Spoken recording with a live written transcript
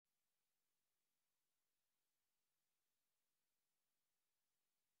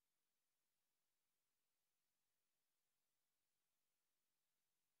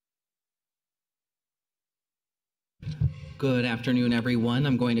Good afternoon, everyone.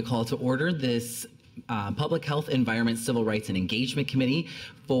 I'm going to call to order this Public Health, Environment, Civil Rights, and Engagement Committee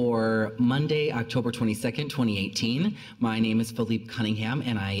for Monday, October 22nd, 2018. My name is Philippe Cunningham,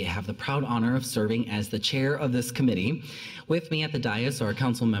 and I have the proud honor of serving as the chair of this committee. With me at the dais are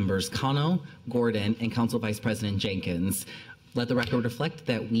Council Members Cano, Gordon, and Council Vice President Jenkins. Let the record reflect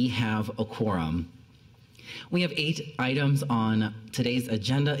that we have a quorum. We have 8 items on today's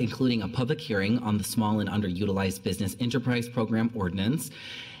agenda, including a public hearing on the Small and Underutilized Business Enterprise Program Ordinance.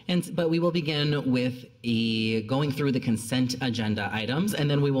 But we will begin with going through the consent agenda items, and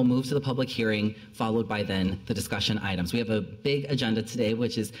then we will move to the public hearing, followed by then the discussion items. We have a big agenda today,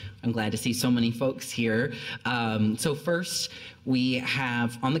 which is, I'm glad to see so many folks here. So first, we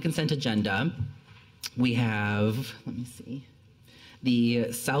have on the consent agenda, we have, let me see,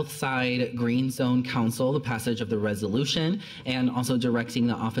 the Southside Green Zone Council, the passage of the resolution, and also directing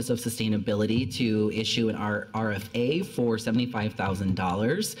the Office of Sustainability to issue an RFA for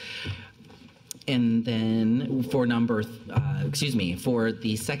 $75,000. And then for for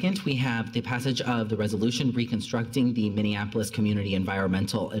the second, we have the passage of the resolution reconstructing the Minneapolis Community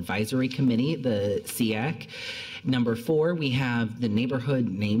Environmental Advisory Committee, the SEAC. Number 4, we have the neighborhood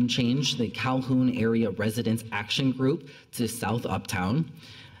name change, the Calhoun Area Residents Action Group to South Uptown.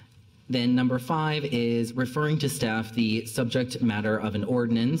 Then number 5 is referring to staff the subject matter of an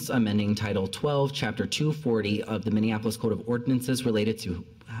ordinance amending Title 12, Chapter 240 of the Minneapolis Code of Ordinances related to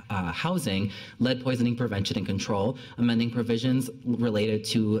housing, lead poisoning prevention and control, amending provisions related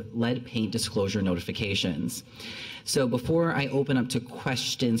to lead paint disclosure notifications. So before I open up to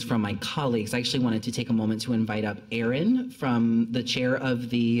questions from my colleagues, I actually wanted to take a moment to invite up Erin, from the chair of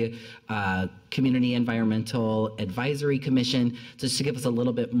the Community Environmental Advisory Commission, just to give us a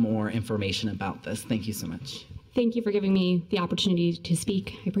little bit more information about this. Thank you so much. Thank you for giving me the opportunity to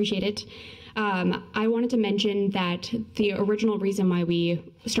speak. I appreciate it. I wanted to mention that the original reason why we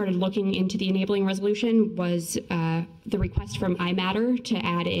started looking into the enabling resolution was the request from iMatter to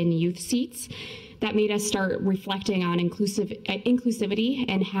add in youth seats. That made us start reflecting on inclusivity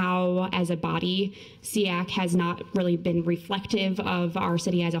and how, as a body, SEAC has not really been reflective of our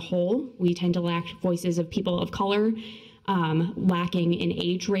city as a whole. We tend to lack voices of people of color, lacking in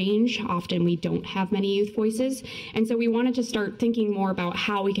age range. Often we don't have many youth voices. And so we wanted to start thinking more about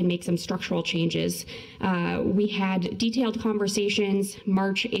how we can make some structural changes. We had detailed conversations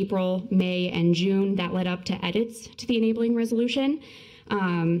March, April, May, and June that led up to edits to the enabling resolution.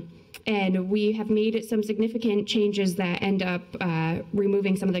 And we have made some significant changes that end up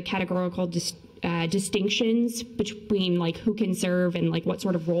removing some of the categorical distinctions between like who can serve and like what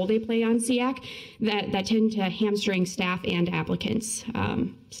sort of role they play on SEAC that tend to hamstring staff and applicants,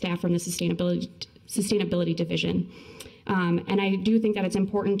 staff from the sustainability division. And I do think that it's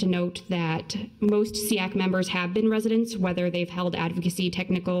important to note that most SEAC members have been residents, whether they've held advocacy,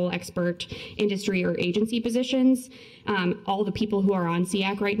 technical, expert, industry, or agency positions. All the people who are on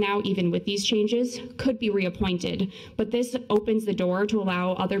SEAC right now, even with these changes, could be reappointed. But this opens the door to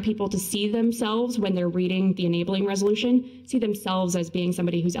allow other people to see themselves when they're reading the enabling resolution, see themselves as being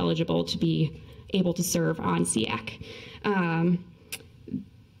somebody who's eligible to be able to serve on SEAC.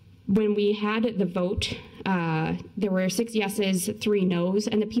 When we had the vote, there were 6 yeses, 3 noes,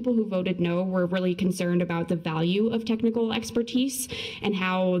 and the people who voted no were really concerned about the value of technical expertise and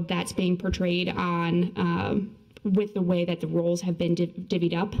how that's being portrayed on with the way that the roles have been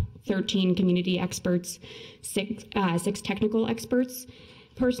divvied up. 13 community experts, 6 technical experts.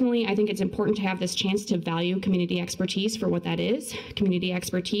 Personally, I think it's important to have this chance to value community expertise for what that is, community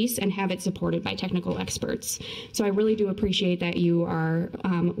expertise, and have it supported by technical experts. So I really do appreciate that you are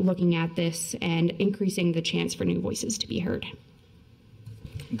looking at this and increasing the chance for new voices to be heard.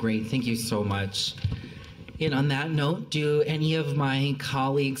 Great, thank you so much. And on that note, do any of my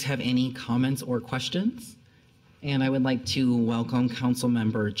colleagues have any comments or questions? And I would like to welcome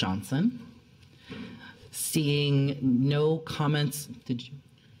Councilmember Johnson. Seeing no comments,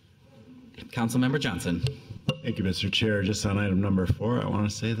 Councilmember Johnson. Thank you, Mr. Chair. Just on item number 4, I want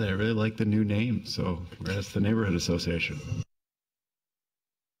to say that I really like the new name, so congrats to the Neighborhood Association.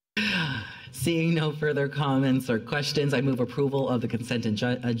 Seeing no further comments or questions, I move approval of the consent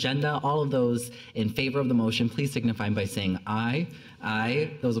agenda. All of those in favor of the motion, please signify by saying aye.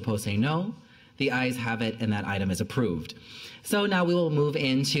 Aye. Those opposed say no. The ayes have it, and that item is approved. So now we will move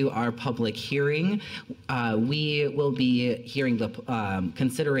into our public hearing. We will be hearing the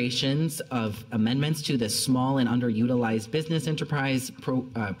considerations of amendments to the Small and Underutilized Business Enterprise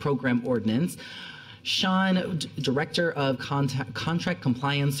Program Ordinance. Sean, Director of Contract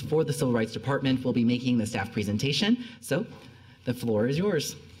Compliance for the Civil Rights Department, will be making the staff presentation. So the floor is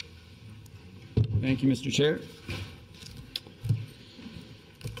yours. Thank you, Mr. Chair.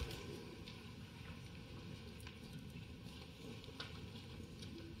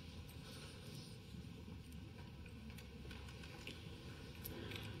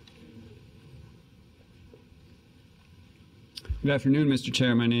 Good afternoon, Mr.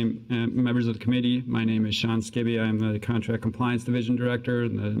 Chair. Members of the committee. My name is Sean Skibby. I'm the Contract Compliance Division Director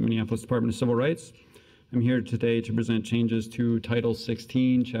in the Minneapolis Department of Civil Rights. I'm here today to present changes to Title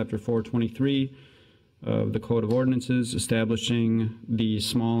 16, Chapter 423 of the Code of Ordinances, establishing the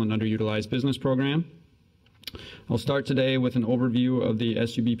Small and Underutilized Business Program. I'll start today with an overview of the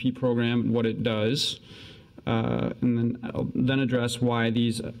SUBP program and what it does, and then address why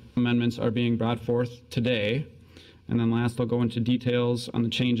these amendments are being brought forth today. And then last, I'll go into details on the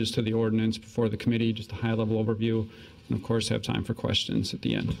changes to the ordinance before the committee, just a high-level overview, and of course have time for questions at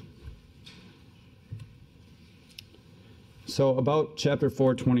the end. So about Chapter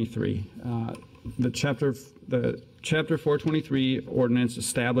 423. The Chapter 423 ordinance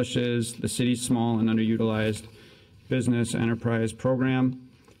establishes the city's small and underutilized business enterprise program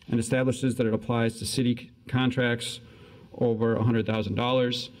and establishes that it applies to city contracts over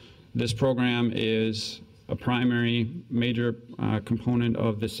 $100,000. This program is a primary major component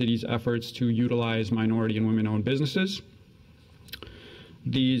of the city's efforts to utilize minority and women-owned businesses.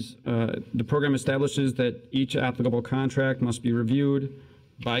 The program establishes that each applicable contract must be reviewed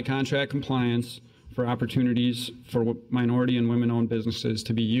by contract compliance for opportunities for minority and women-owned businesses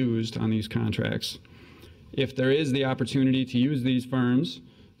to be used on these contracts. If there is the opportunity to use these firms,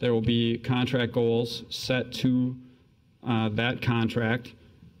 there will be contract goals set to that contract.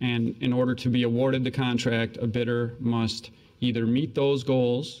 And in order to be awarded the contract, a bidder must either meet those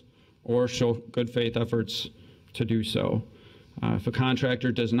goals or show good faith efforts to do so. If a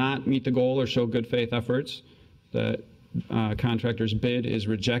contractor does not meet the goal or show good faith efforts, the contractor's bid is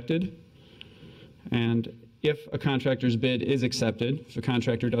rejected. And if a contractor's bid is accepted, if a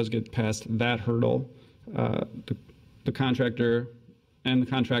contractor does get past that hurdle, the contractor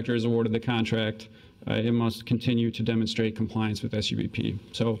is awarded the contract. It must continue to demonstrate compliance with SUBP.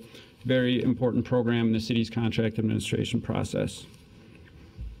 So, very important program in the city's contract administration process.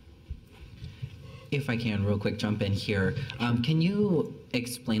 If I can, real quick, jump in here. Can you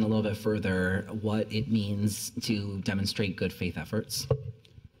explain a little bit further what it means to demonstrate good faith efforts?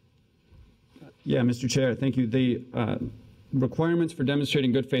 Yeah, Mr. Chair, thank you. The requirements for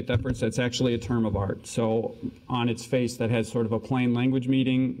demonstrating good faith efforts, that's actually a term of art. So on its face, that has sort of a plain language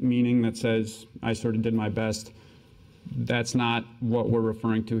meaning that says, I sort of did my best. That's not what we're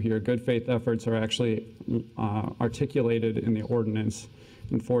referring to here. Good faith efforts are actually articulated in the ordinance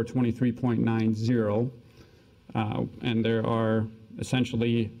in 423.90. And there are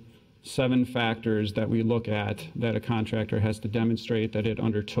essentially 7 factors that we look at that a contractor has to demonstrate that it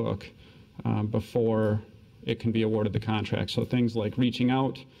undertook before it can be awarded the contract. So things like reaching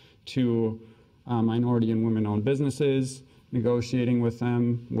out to minority and women-owned businesses, negotiating with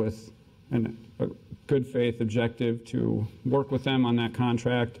them with a good faith objective to work with them on that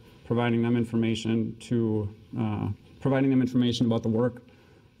contract, providing them information about the work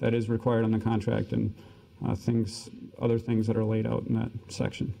that is required on the contract, and other things that are laid out in that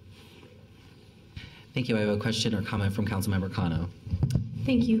section. Thank you. I have a question or comment from Councilmember Cano.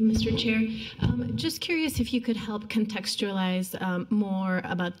 Thank you, Mr. Chair. Just curious if you could help contextualize more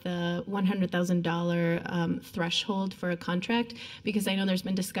about the $100,000 threshold for a contract, because I know there's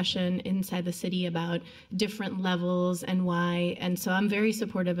been discussion inside the city about different levels and why, and so I'm very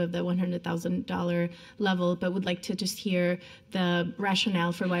supportive of the $100,000 level, but would like to just hear the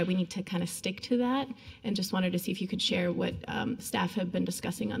rationale for why we need to kind of stick to that, and just wanted to see if you could share what staff have been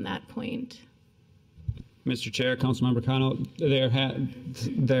discussing on that point. Mr. Chair, Councilmember Cano,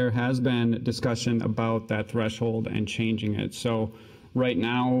 there has been discussion about that threshold and changing it. So right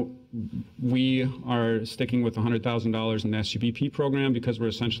now, we are sticking with $100,000 in the SUBP program because we're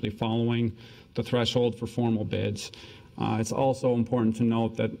essentially following the threshold for formal bids. It's also important to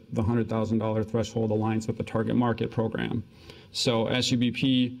note that the $100,000 threshold aligns with the target market program. So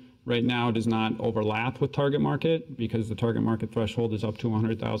SUBP right now does not overlap with target market because the target market threshold is up to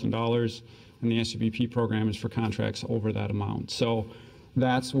 $100,000. And the SUBP program is for contracts over that amount. So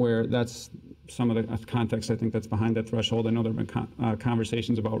that's some of the context I think that's behind that threshold. I know there have been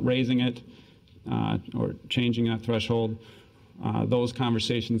conversations about raising it or changing that threshold. Those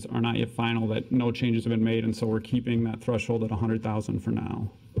conversations are not yet final, that no changes have been made, and so we're keeping that threshold at $100,000 for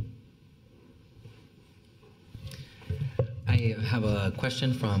now. I have a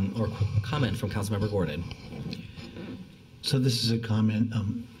question or comment from Councilmember Gordon. So this is a comment.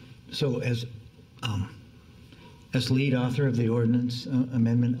 So as lead author of the ordinance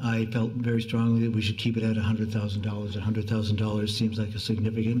amendment, I felt very strongly that we should keep it at $100,000. $100,000 seems like a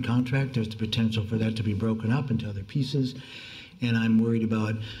significant contract. There's the potential for that to be broken up into other pieces. And I'm worried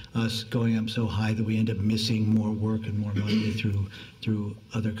about us going up so high that we end up missing more work and more money through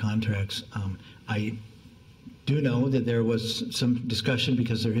other contracts. I do know that there was some discussion,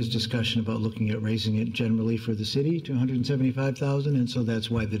 because there is discussion about looking at raising it generally for the city to 175,000, and so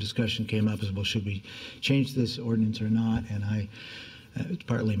that's why the discussion came up as well. Should we change this ordinance or not? And it's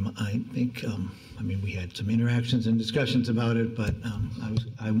partly, I think, I mean, we had some interactions and discussions about it, but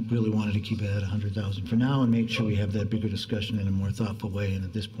I really wanted to keep it at 100,000 for now and make sure we have that bigger discussion in a more thoughtful way. And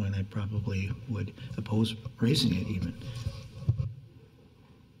at this point, I probably would oppose raising it even.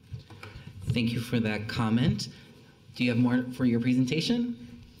 Thank you for that comment. Do you have more for your presentation?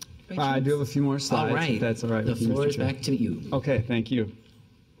 I do have a few more slides. All right. If that's all right. The with you, floor Mr. is Chair. back to you. Okay, thank you.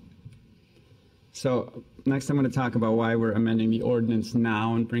 So next I'm going to talk about why we're amending the ordinance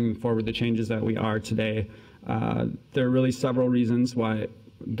now and bringing forward the changes that we are today. There are really several reasons why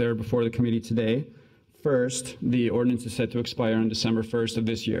they're before the committee today. First, the ordinance is set to expire on December 1st of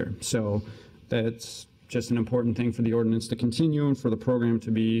this year. So that's just an important thing for the ordinance to continue and for the program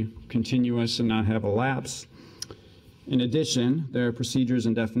to be continuous and not have a lapse. In addition, there are procedures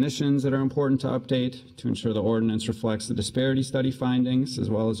and definitions that are important to update to ensure the ordinance reflects the disparity study findings, as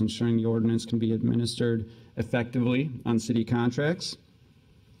well as ensuring the ordinance can be administered effectively on city contracts.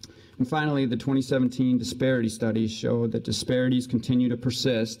 And finally, the 2017 disparity study showed that disparities continue to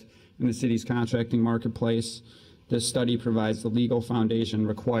persist in the city's contracting marketplace. This study provides the legal foundation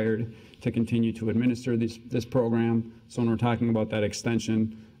required to continue to administer this program. So when we're talking about that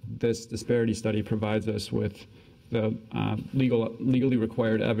extension, this disparity study provides us with the legally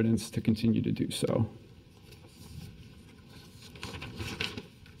required evidence to continue to do so.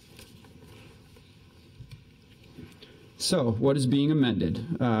 So what is being amended?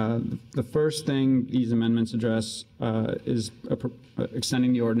 The first thing these amendments address is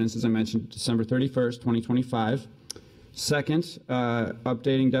extending the ordinance, as I mentioned, December 31st, 2025. Second,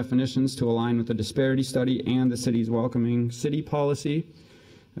 updating definitions to align with the disparity study and the city's welcoming city policy,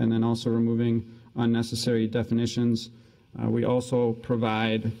 and then also removing unnecessary definitions. We also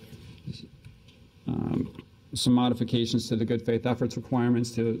provide some modifications to the good faith efforts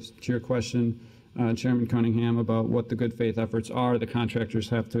requirements. To your question, Chairman Cunningham, about what the good faith efforts are the contractors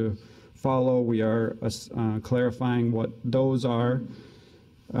have to follow. We are clarifying what those are.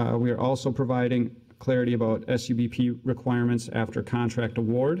 We are also providing clarity about SUBP requirements after contract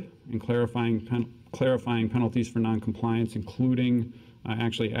award and clarifying penalties for noncompliance, including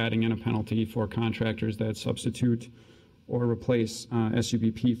actually adding in a penalty for contractors that substitute or replace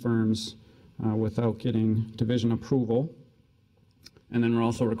SUBP firms without getting division approval. And then we're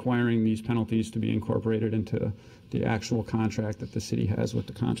also requiring these penalties to be incorporated into the actual contract that the city has with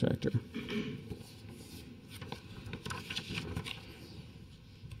the contractor.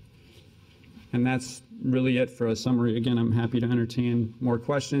 And that's really it for a summary. Again, I'm happy to entertain more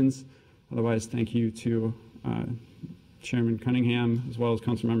questions. Otherwise, thank you to Chairman Cunningham, as well as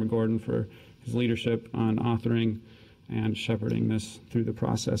Councilmember Gordon, for his leadership on authoring and shepherding this through the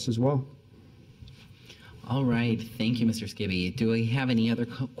process as well. All right. Thank you, Mr. Skibby. Do we have any other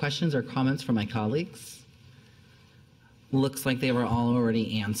questions or comments from my colleagues? Looks like they were all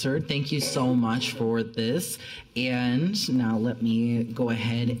already answered. Thank you so much for this. And now let me go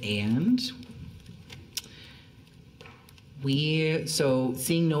ahead and so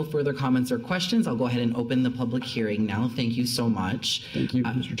seeing no further comments or questions, I'll go ahead and open the public hearing now. Thank you so much. Thank you,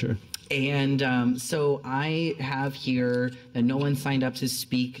 Mr. Chair. And so I have here that no one signed up to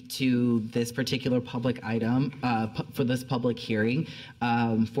speak to this particular public item for this public hearing.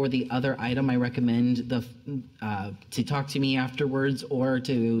 For the other item, I recommend to talk to me afterwards or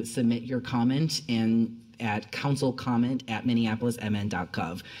to submit your comment at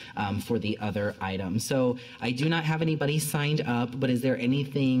councilcomment@minneapolismn.gov for the other item. So I do not have anybody signed up, but is there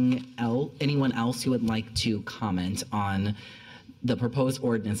anyone else who would like to comment on the proposed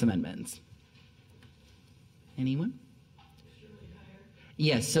ordinance amendments? Anyone?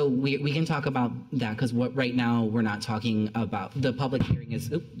 Yes, so we can talk about that because right now we're not talking about the public hearing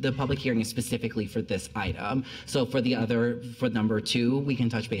is specifically for this item. So for number 2, we can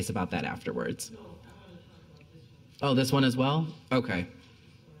touch base about that afterwards. Oh, this one as well? Okay.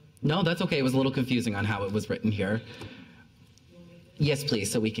 No, that's okay. It was a little confusing on how it was written here. Yes, please,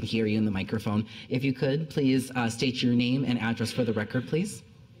 so we can hear you in the microphone. If you could, please state your name and address for the record, please.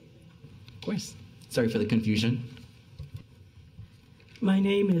 Of course. Sorry for the confusion. My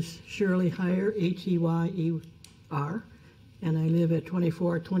name is Shirley Heyer, H-E-Y-E-R, and I live at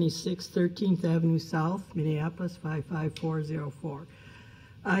 2426 13th Avenue South, Minneapolis, 55404.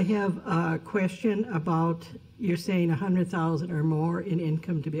 I have a question about, you're saying 100,000 or more in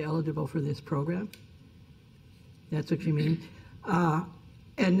income to be eligible for this program? That's what you mean?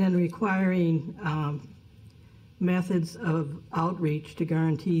 And then requiring methods of outreach to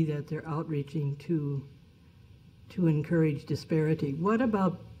guarantee that they're outreaching to to encourage disparity. What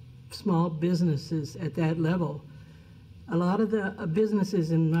about small businesses at that level? A lot of the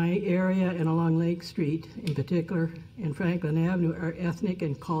businesses in my area and along Lake Street, in particular, and Franklin Avenue, are ethnic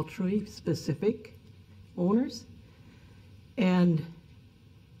and culturally specific owners. And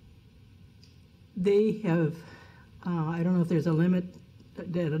they have, I don't know if there's a limit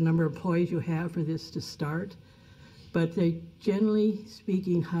that a number of employees you have for this to start, but they generally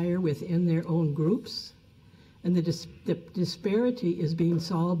speaking hire within their own groups. And the disparity is being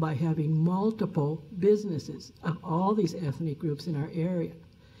solved by having multiple businesses of all these ethnic groups in our area.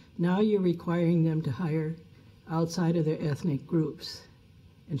 Now you're requiring them to hire outside of their ethnic groups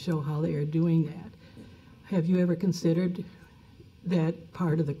and show how they are doing that. Have you ever considered that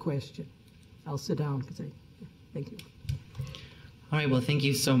part of the question? I'll sit down because thank you. All right, well, thank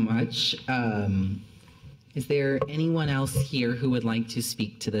you so much. Is there anyone else here who would like to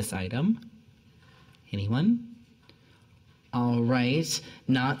speak to this item? Anyone? All right,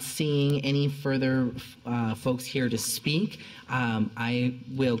 not seeing any further folks here to speak, I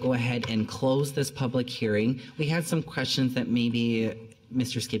will go ahead and close this public hearing. We had some questions that maybe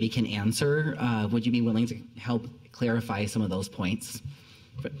Mr. Skibby can answer. Would you be willing to help clarify some of those points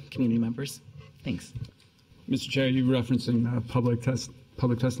for community members? Thanks. Mr. Chair, are you referencing public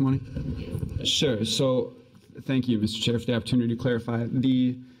testimony? Sure. So thank you, Mr. Chair, for the opportunity to clarify.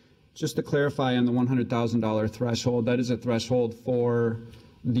 Just to clarify on the $100,000 threshold, that is a threshold for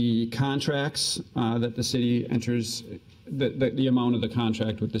the contracts that the city enters, the amount of the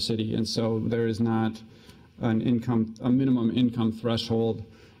contract with the city. And so there is not a minimum income threshold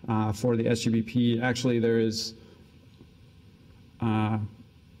for the SUBP. Actually, there's not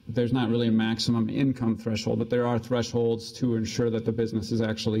really a maximum income threshold, but there are thresholds to ensure that the business is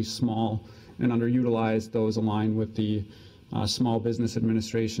actually small and underutilized. Those align with the Small Business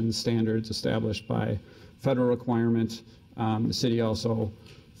Administration standards established by federal requirement. The city also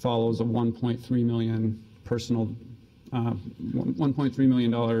follows a $1.3 million personal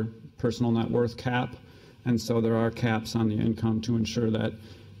net worth cap, and so there are caps on the income to ensure that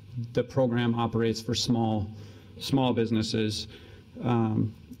the program operates for small businesses.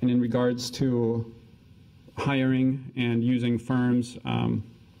 And in regards to hiring and using firms,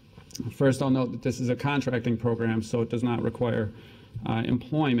 first, I'll note that this is a contracting program, so it does not require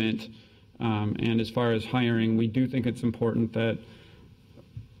employment. And as far as hiring, we do think it's important that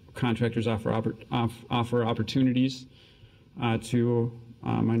contractors offer opportunities to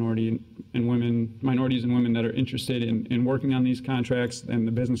minorities and women that are interested in working on these contracts and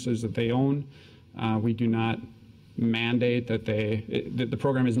the businesses that they own. We do not mandate that the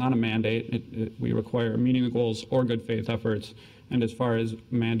program is not a mandate. We require meeting the goals or good faith efforts. And as far as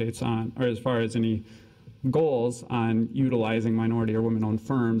mandates on, or as far as any goals on utilizing minority or women-owned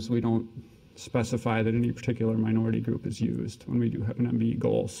firms, we don't specify that any particular minority group is used when we do have an MBE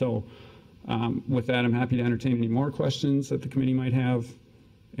goal. So with that, I'm happy to entertain any more questions that the committee might have,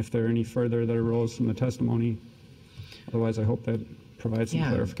 if there are any further that arose from the testimony. Otherwise, I hope that provides some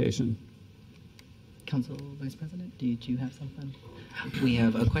clarification. Council Vice President, did you have something? We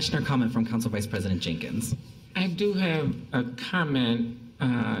have a question or comment from Council Vice President Jenkins. I do have a comment.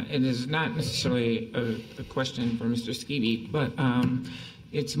 It is not necessarily a question for Mr. Skibby, but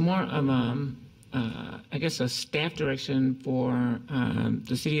it's more of I guess a staff direction for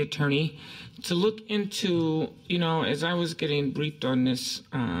the city attorney to look into, as I was getting briefed on this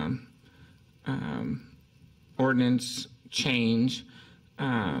ordinance change,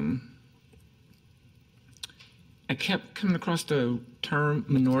 I kept coming across the term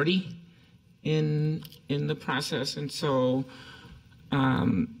minority in the process, and so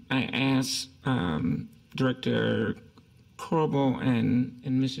I asked Director Corbel and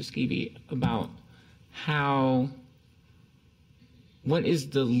Mr. Skibby about what is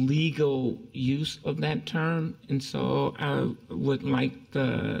the legal use of that term, and so I would like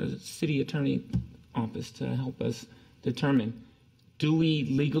the city attorney office to help us determine, do we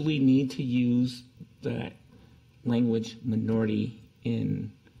legally need to use the language minority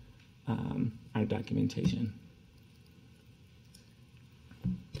in our documentation?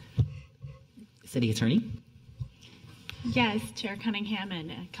 City Attorney. Yes, Chair Cunningham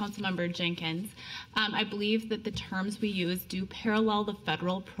and Councilmember Jenkins. I believe that the terms we use do parallel the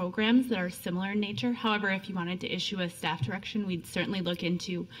federal programs that are similar in nature. However, if you wanted to issue a staff direction, we'd certainly look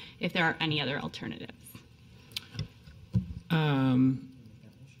into if there are any other alternatives.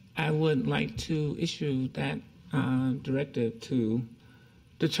 I would like to issue that directive to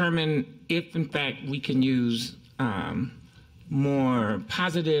determine if, in fact, we can use more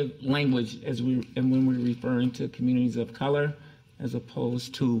positive language when we're referring to communities of color, as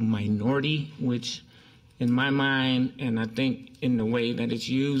opposed to minority, which in my mind, and I think in the way that it's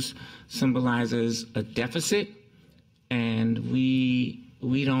used, symbolizes a deficit, and we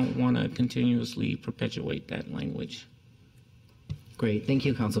don't want to continuously perpetuate that language. Great, thank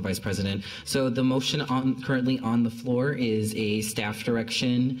you, Council Vice President. So the motion currently on the floor is a staff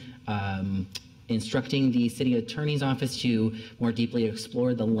direction instructing the City Attorney's Office to more deeply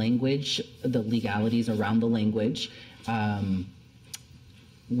explore the language, the legalities around the language,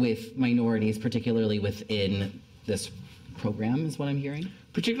 with minorities, particularly within this program, is what I'm hearing?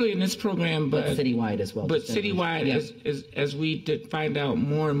 Particularly in this program, but citywide as well. But citywide, yeah. as we did find out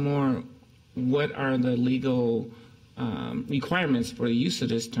more and more what are the legal requirements for the use of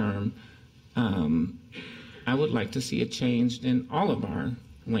this term, I would like to see it changed in all of our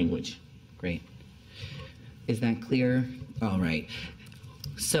language. Great. Is that clear? All right.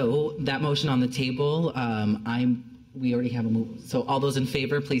 So that motion on the table, we already have a move. So all those in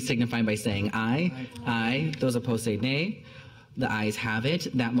favor, please signify by saying aye. Aye. Those opposed say nay. The ayes have it.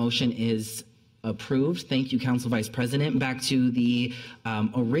 That motion is approved. Thank you, Council Vice President. Back to the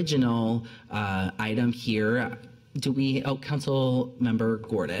original item here. Council Member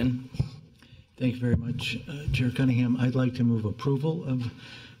Gordon. Thank you very much, Chair Cunningham. I'd like to move approval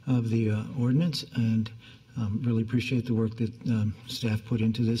of the ordinance, and really appreciate the work that staff put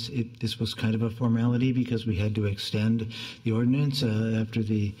into this. This was kind of a formality because we had to extend the ordinance after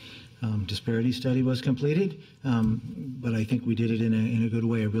the disparity study was completed, but I think we did it in a good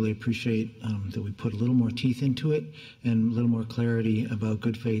way. I really appreciate that we put a little more teeth into it and a little more clarity about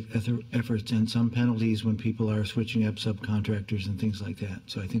good faith efforts and some penalties when people are switching up subcontractors and things like that.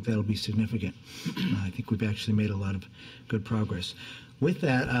 So I think that'll be significant. I think we've actually made a lot of good progress. With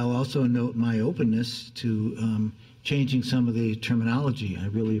that, I'll also note my openness to changing some of the terminology. I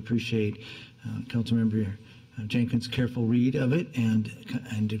really appreciate Councilmember Jenkins' careful read of it, and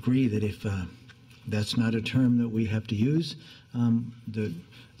agree that if that's not a term that we have to use, that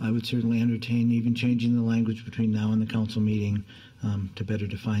I would certainly entertain even changing the language between now and the council meeting to better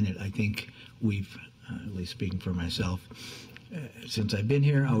define it. I think we've, at least speaking for myself, since I've been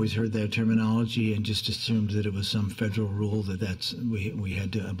here, always heard that terminology and just assumed that it was some federal rule that we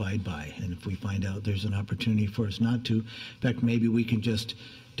had to abide by. And if we find out there's an opportunity for us not to, in fact, maybe we can just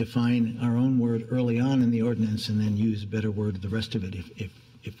define our own word early on in the ordinance and then use a better word of the rest of it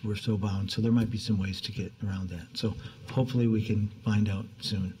if we're so bound. So there might be some ways to get around that. So hopefully we can find out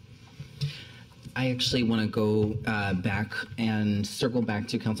soon. I actually want to go back and circle back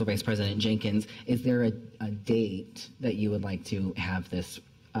to Council Vice President Jenkins. Is there a date that you would like to have this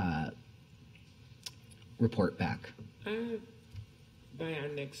report back? By our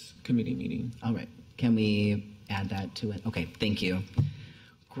next committee meeting. All right. Can we add that to it? Okay, thank you.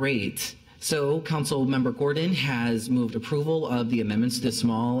 Great. So Council Member Gordon has moved approval of the amendments to the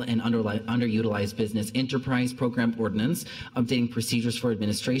Small and Underutilized Business Enterprise Program Ordinance, updating procedures for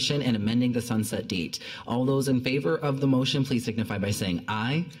administration and amending the sunset date. All those in favor of the motion, please signify by saying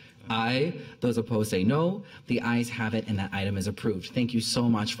aye. Aye. Those opposed say no. The ayes have it, and that item is approved. Thank you so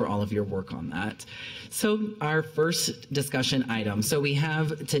much for all of your work on that. So our first discussion item. So we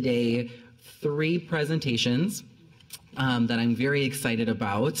have today 3 presentations that I'm very excited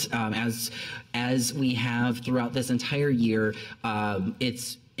about. As we have throughout this entire year,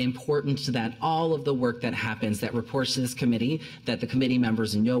 it's important that all of the work that happens that reports to this committee, that the committee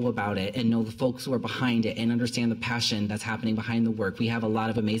members know about it and know the folks who are behind it and understand the passion that's happening behind the work. We have a lot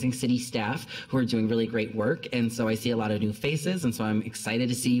of amazing city staff who are doing really great work, and so I see a lot of new faces, and so I'm excited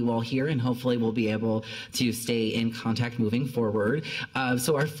to see you all here, and hopefully we'll be able to stay in contact moving forward.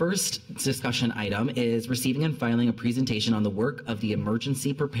 So our first discussion item is receiving and filing a presentation on the work of the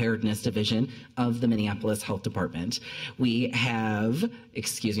Emergency Preparedness Division of the Minneapolis Health Department. We have,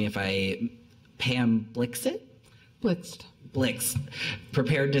 excuse me if Pam Blixit? Blix,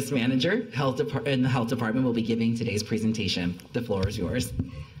 Preparedness Manager in the Health Department, will be giving today's presentation. The floor is yours.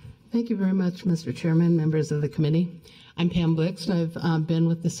 Thank you very much, Mr. Chairman, members of the committee. I'm Pam Blix, and I've been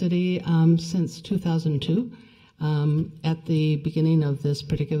with the city since 2002 at the beginning of this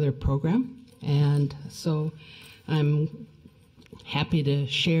particular program. And so I'm happy to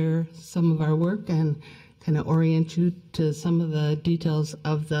share some of our work and kind of orient you to some of the details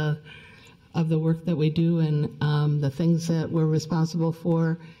of the work that we do and the things that we're responsible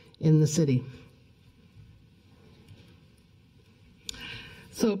for in the city.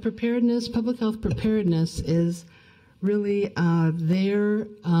 So preparedness, public health preparedness is really there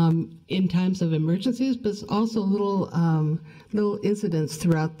in times of emergencies, but it's also little incidents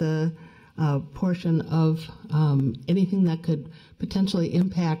throughout the portion of anything that could potentially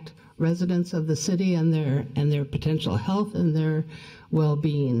impact residents of the city and their potential health and their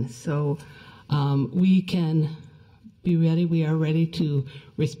well-being. So we can be ready. We are ready to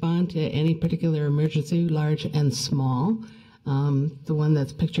respond to any particular emergency, large and small. The one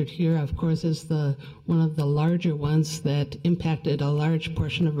that's pictured here, of course, is one of the larger ones that impacted a large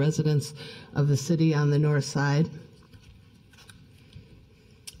portion of residents of the city on the north side.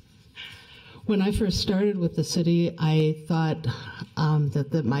 When I first started with the city, I thought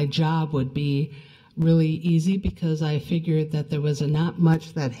that my job would be really easy because I figured that there was not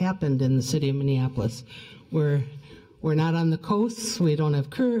much that happened in the city of Minneapolis. We're not on the coasts, we don't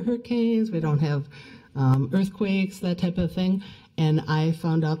have hurricanes, we don't have earthquakes, that type of thing. And I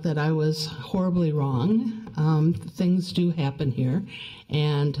found out that I was horribly wrong. Things do happen here.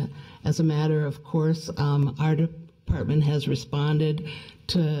 And as a matter of course, our department has responded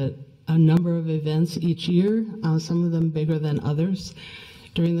to a number of events each year, some of them bigger than others.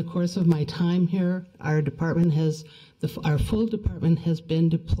 During the course of my time here, our full department has been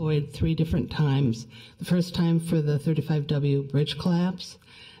deployed 3 different times. The first time for the 35W bridge collapse,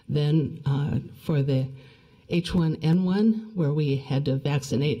 then for the H1N1, where we had to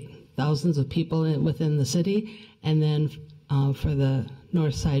vaccinate thousands of people within the city, and then for the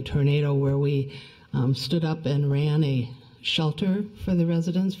North Side tornado, where we stood up and ran a shelter for the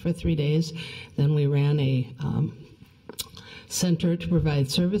residents for 3 days. Then we ran a center to provide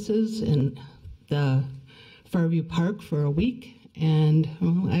services in the Fairview Park for a week, and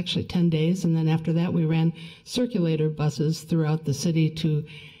actually 10 days. And then after that, we ran circulator buses throughout the city to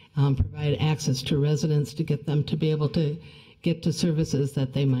provide access to residents to get them to be able to get to services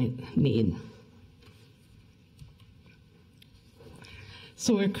that they might need.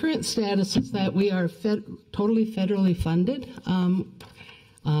 So our current status is that we are totally federally funded. Well,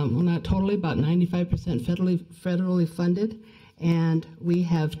 not totally, about 95% federally funded. And we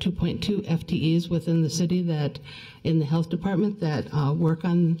have 2.2 FTEs within the city in the health department that work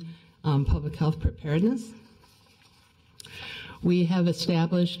on public health preparedness. We have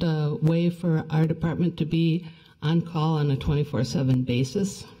established a way for our department to be on call on a 24/7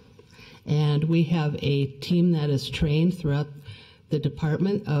 basis. And we have a team that is trained throughout the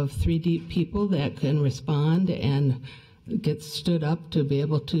department of 3 deep people that can respond and get stood up to be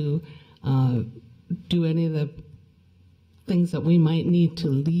able to do any of the things that we might need to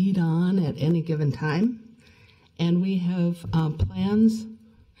lead on at any given time. And we have plans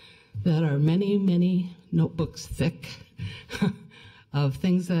that are many, many notebooks thick of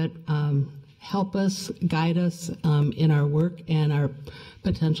things that help us, guide us in our work and our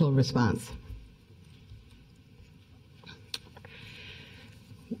potential response.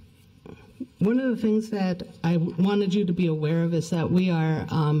 One of the things that I wanted you to be aware of is that we are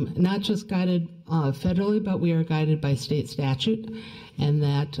not just guided federally, but we are guided by state statute, and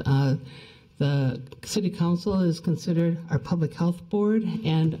that the City Council is considered our public health board,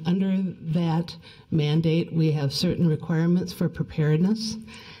 and under that mandate, we have certain requirements for preparedness,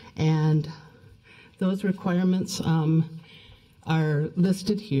 and those requirements are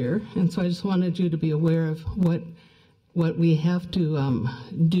listed here, and so I just wanted you to be aware of what we have to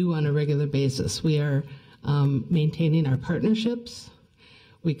do on a regular basis. We are maintaining our partnerships,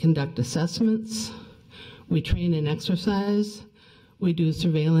 we conduct assessments, we train and exercise, we do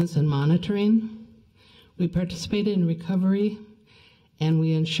surveillance and monitoring, we participate in recovery, and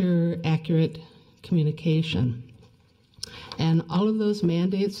we ensure accurate communication. And all of those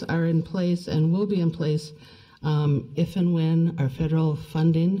mandates are in place and will be in place if and when our federal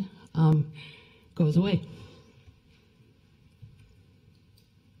funding goes away.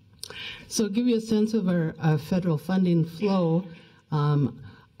 So to give you a sense of our federal funding flow,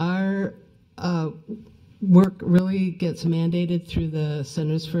 our work really gets mandated through the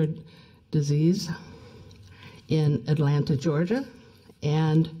Centers for Disease in Atlanta, Georgia,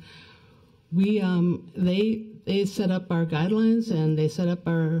 and they set up our guidelines and they set up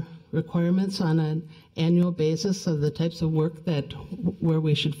our requirements on an annual basis of the types of work where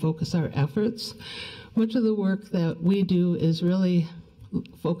we should focus our efforts. Much of the work that we do is really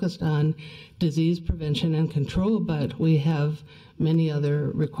focused on disease prevention and control, but we have many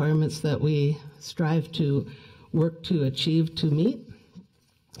other requirements that we strive to work to achieve to meet.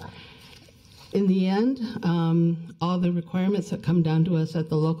 In the end, all the requirements that come down to us at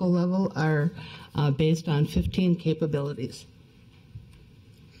the local level are based on 15 capabilities.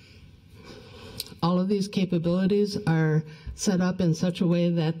 All of these capabilities are set up in such a way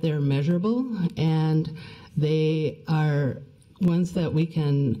that they're measurable, and they are ones that we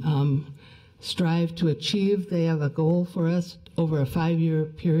can strive to achieve. They have a goal for us over a 5-year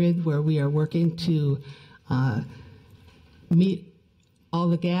period where we are working to meet all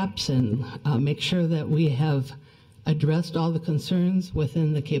the gaps and make sure that we have addressed all the concerns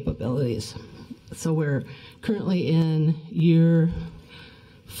within the capabilities. So we're currently in year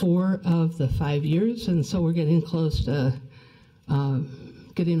 4 of the 5 years, and so we're getting close to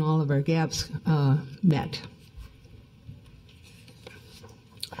getting all of our gaps met.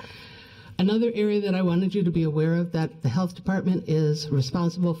 Another area that I wanted you to be aware of that the health department is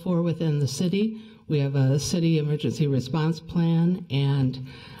responsible for within the city. We have a city emergency response plan, and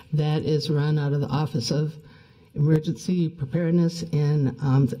that is run out of the Office of Emergency Preparedness in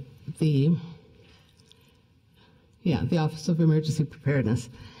the Office of Emergency Preparedness.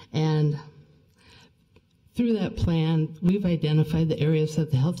 And through that plan, we've identified the areas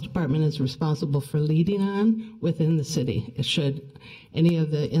that the health department is responsible for leading on within the city. Should any of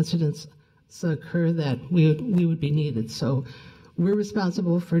the incidents occur that we would be needed. So we're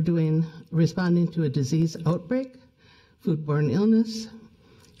responsible for responding to a disease outbreak, foodborne illness,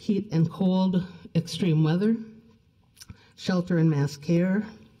 heat and cold, extreme weather, shelter and mass care,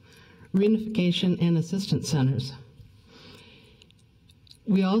 reunification and assistance centers.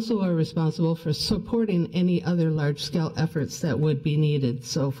 We also are responsible for supporting any other large-scale efforts that would be needed.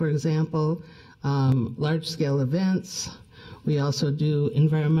 So, for example, large-scale events. We also do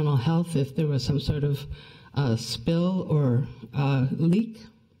environmental health if there was some sort of spill or leak.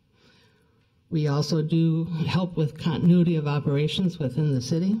 We also do help with continuity of operations within the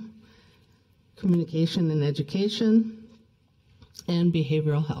city, communication and education, and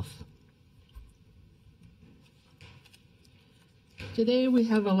behavioral health. Today we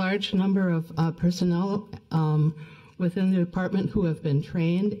have a large number of personnel within the department who have been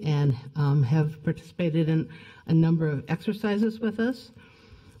trained and have participated in a number of exercises with us.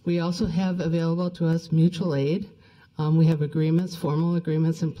 We also have available to us mutual aid. We have agreements, formal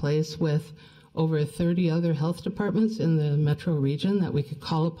agreements in place with over 30 other health departments in the metro region that we could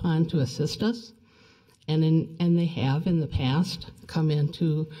call upon to assist us. And they have in the past come in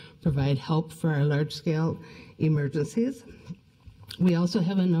to provide help for our large-scale emergencies. We also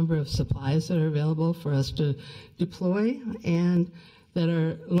have a number of supplies that are available for us to deploy and that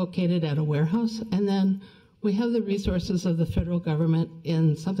are located at a warehouse. And then we have the resources of the federal government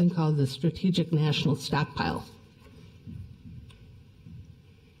in something called the Strategic National Stockpile.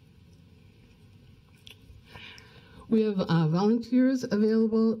 We have volunteers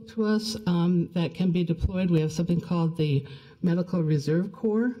available to us that can be deployed. We have something called the Medical Reserve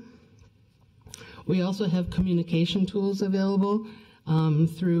Corps. We also have communication tools available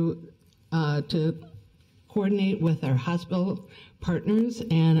to coordinate with our hospital partners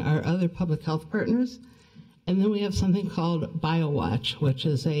and our other public health partners. And then we have something called BioWatch, which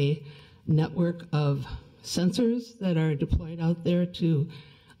is a network of sensors that are deployed out there to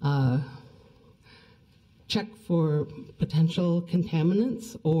check for potential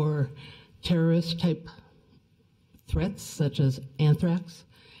contaminants or terrorist-type threats, such as anthrax.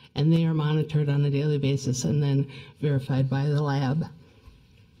 And they are monitored on a daily basis and then verified by the lab.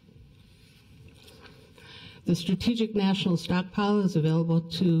 The Strategic National Stockpile is available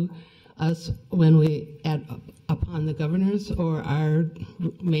to us when we add upon the governor's or our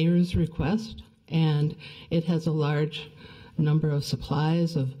mayor's request, and it has a large number of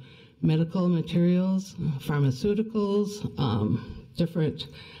supplies of medical materials, pharmaceuticals, different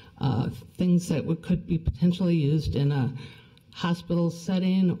things that could be potentially used in a hospital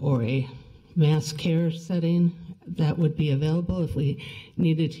setting or a mass care setting that would be available if we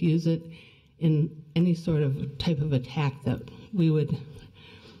needed to use it in any sort of type of attack that we would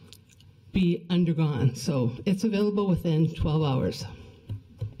be undergone. So it's available within 12 hours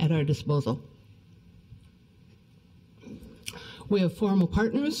at our disposal. We have formal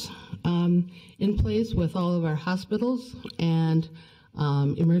partners in place with all of our hospitals and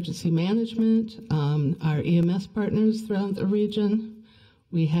emergency management, our EMS partners throughout the region.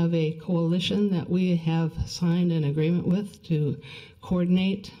 We have a coalition that we have signed an agreement with to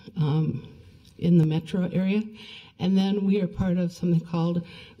coordinate in the metro area. And then we are part of something called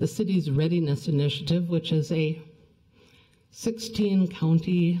the City's Readiness Initiative, which is a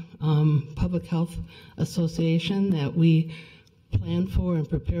 16-county public health association that we plan for and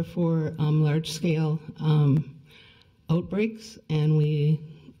prepare for large-scale outbreaks, and we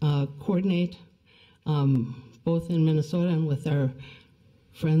coordinate both in Minnesota and with our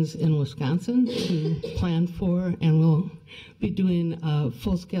friends in Wisconsin to plan for, and we'll be doing a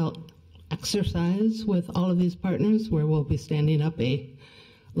full-scale exercise with all of these partners where we'll be standing up a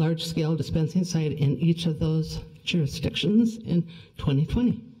large-scale dispensing site in each of those jurisdictions in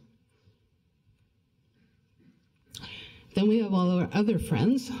 2020. Then we have all of our other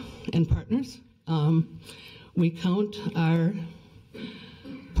friends and partners. We count our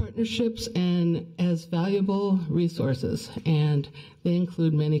partnerships as valuable resources, and they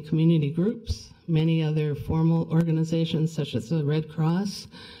include many community groups, many other formal organizations such as the Red Cross,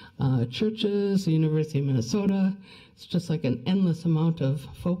 churches, the University of Minnesota. It's just like an endless amount of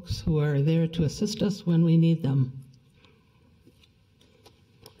folks who are there to assist us when we need them.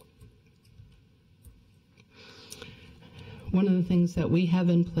 One of the things that we have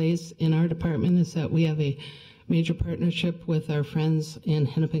in place in our department is that we have a major partnership with our friends in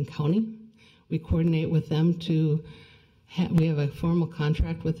Hennepin County. We coordinate with them to, we have a formal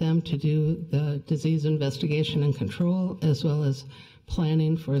contract with them to do the disease investigation and control, as well as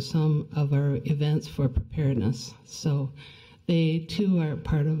planning for some of our events for preparedness. So they too are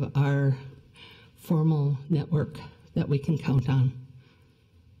part of our formal network that we can count on.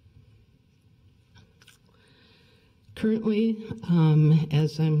 Currently,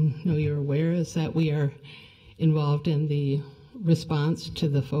 as I know you're aware, is that we are involved in the response to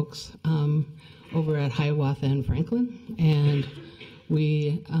the folks over at Hiawatha and Franklin, and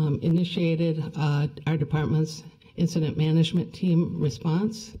we initiated our department's incident management team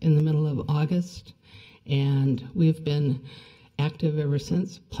response in the middle of August, and we've been active ever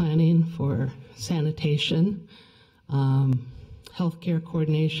since, planning for sanitation, healthcare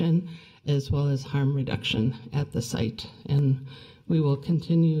coordination, as well as harm reduction at the site. And we will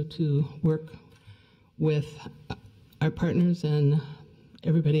continue to work with our partners and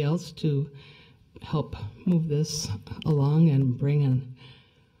everybody else to help move this along and bring an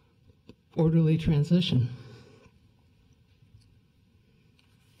orderly transition.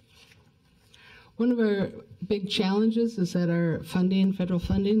 One of our big challenges is that our funding, federal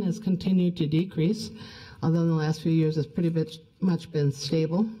funding, has continued to decrease, although in the last few years it's pretty much been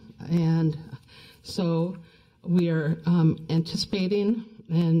stable. And so we are anticipating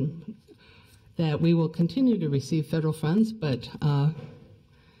and that we will continue to receive federal funds, but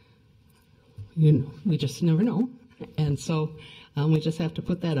we just never know. And so we just have to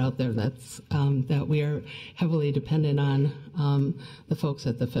put that out there. That's that we are heavily dependent on the folks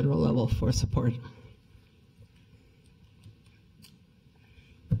at the federal level for support.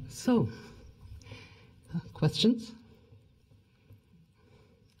 So, questions?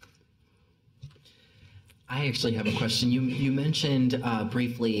 I actually have a question. You mentioned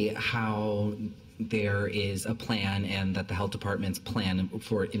briefly how there is a plan and that the health department's plan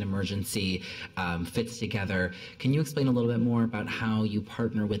for an emergency fits together. Can you explain a little bit more about how you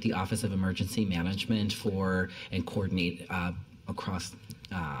partner with the Office of Emergency Management and coordinate across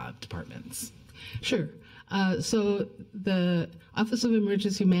departments? Sure. So the Office of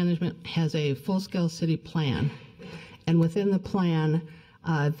Emergency Management has a full-scale city plan, and within the plan,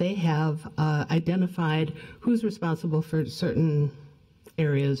 they have identified who's responsible for certain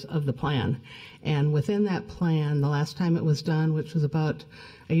areas of the plan. And within that plan, the last time it was done, which was about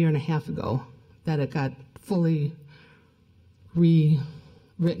a year and a half ago, that it got fully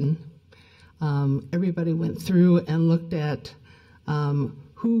rewritten, everybody went through and looked at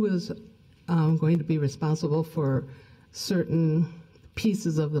who was going to be responsible for certain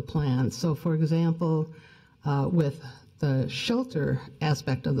pieces of the plan. So for example, with the shelter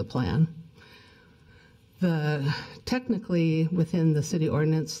aspect of the plan, technically within the city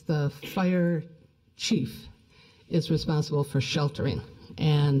ordinance, the fire chief is responsible for sheltering.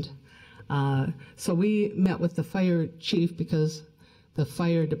 And so we met with the fire chief because the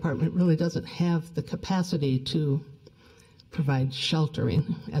fire department really doesn't have the capacity to provide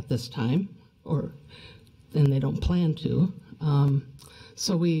sheltering at this time, and they don't plan to.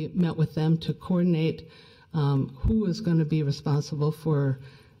 So we met with them to coordinate who is going to be responsible for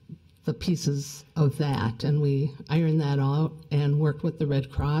the pieces of that, and we ironed that out and worked with the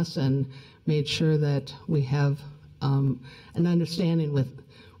Red Cross and made sure that we have an understanding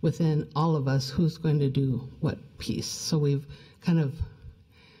within all of us who's going to do what piece. So we've kind of,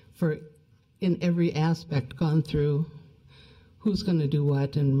 in every aspect, gone through who's going to do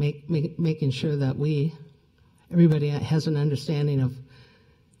what and making sure that everybody has an understanding of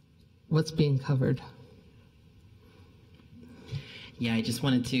what's being covered. Yeah, I just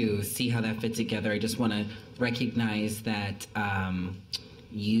wanted to see how that fit together. I just want to recognize that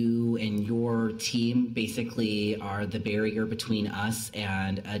you and your team basically are the barrier between us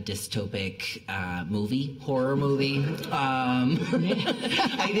and a dystopic horror movie.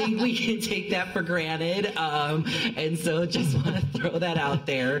 I think we can take that for granted. And so just want to throw that out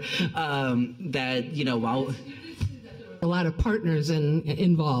there, that, while... a lot of partners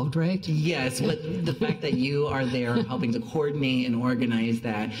involved, right? Yes, but the fact that you are there helping to coordinate and organize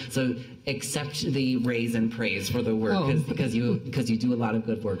that, so accept the raise and praise for the work because you do a lot of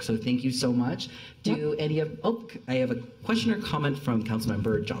good work. So thank you so much. I have a question or comment from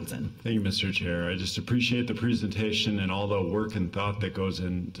Councilmember Johnson. Thank you, Mr. Chair. I just appreciate the presentation and all the work and thought that goes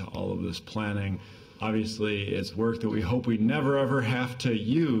into all of this planning. Obviously, it's work that we hope we never ever have to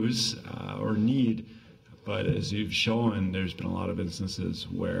use or need, but as you've shown, there's been a lot of instances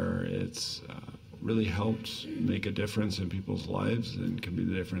where it's really helped make a difference in people's lives and can be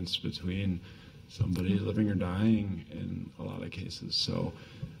the difference between somebody living or dying in a lot of cases. So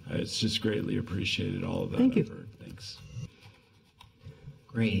it's just greatly appreciated, all of that effort. Thanks.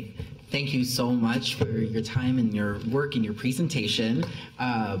 Great. Thank you so much for your time and your work and your presentation.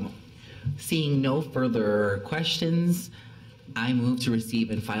 Seeing no further questions, I move to receive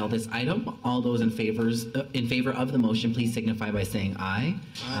and file this item. All those in favor of the motion, please signify by saying aye.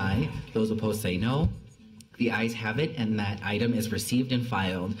 Aye. Those opposed say no. The ayes have it, and that item is received and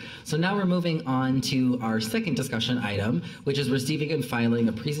filed. So now we're moving on to our second discussion item, which is receiving and filing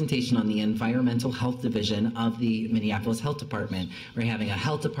a presentation on the Environmental Health Division of the Minneapolis Health Department. We're having a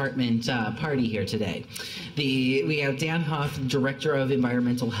health department party here today. We have Dan Huff, Director of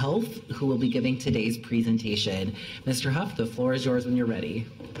Environmental Health, who will be giving today's presentation. Mr. Huff, the floor is yours when you're ready.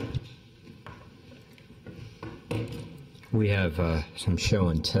 We have some show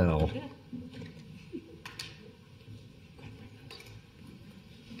and tell.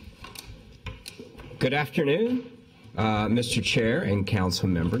 Good afternoon, Mr. Chair and council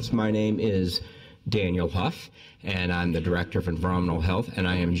members. My name is Daniel Huff, and I'm the Director of Environmental Health, and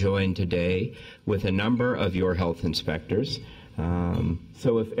I am joined today with a number of your health inspectors.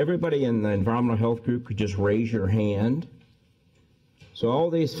 So if everybody in the Environmental Health group could just raise your hand. So all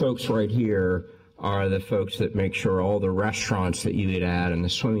these folks right here are the folks that make sure all the restaurants that you eat at and the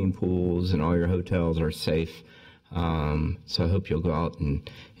swimming pools and all your hotels are safe. So I hope you'll go out and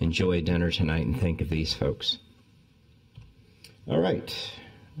enjoy dinner tonight and think of these folks. All right.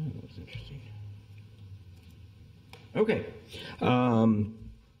 That was interesting. Okay.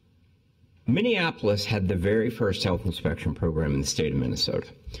 Minneapolis had the very first health inspection program in the state of Minnesota.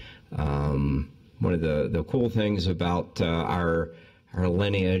 One of the cool things about our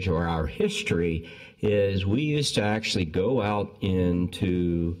lineage or our history is we used to actually go out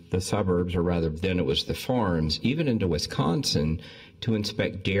into the suburbs, or rather then it was the farms, even into Wisconsin, to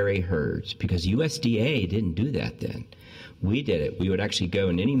inspect dairy herds, because USDA didn't do that then. We did it. We would actually go,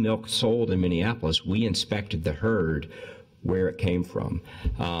 and any milk sold in Minneapolis, we inspected the herd where it came from.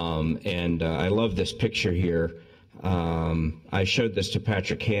 I love this picture here. I showed this to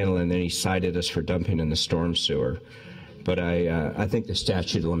Patrick Hanlon, and then he cited us for dumping in the storm sewer. But I think the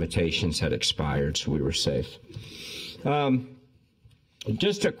statute of limitations had expired, so we were safe.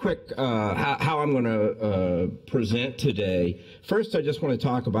 Just a quick how I'm going to present today. First, I just want to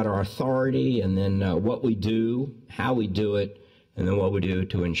talk about our authority, and then what we do, how we do it, and then what we do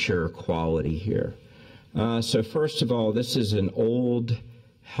to ensure quality here. So first of all, this is an old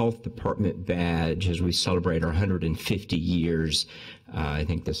health department badge as we celebrate our 150 years. I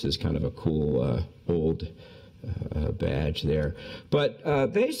think this is kind of a cool old badge there.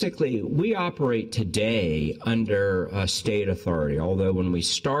 But basically, we operate today under a state authority, although when we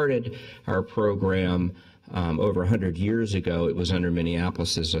started our program over 100 years ago, it was under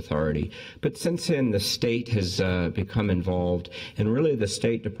Minneapolis's authority. But since then, the state has become involved, and really the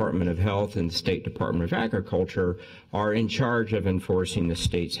State Department of Health and the State Department of Agriculture are in charge of enforcing the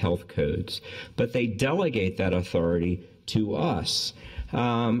state's health codes. But they delegate that authority to us.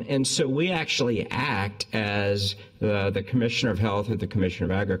 And so we actually act as the Commissioner of Health or the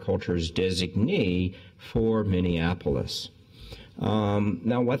Commissioner of Agriculture's designee for Minneapolis.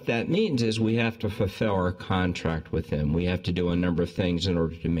 Now, what that means is we have to fulfill our contract with them. We have to do a number of things in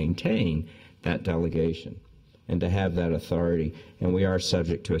order to maintain that delegation and to have that authority. And we are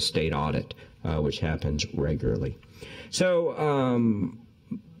subject to a state audit, which happens regularly. So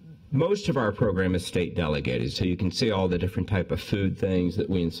most of our program is state delegated, so you can see all the different type of food things that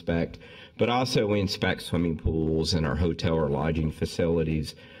we inspect, but also we inspect swimming pools and our hotel or lodging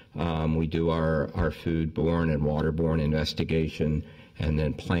facilities. We do our foodborne and waterborne investigation, and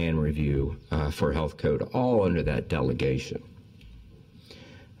then plan review for health code, all under that delegation.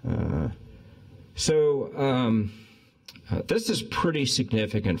 This is pretty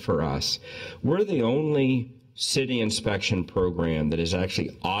significant for us. We're the only city inspection program that is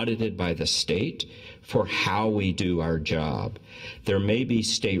actually audited by the state for how we do our job. There may be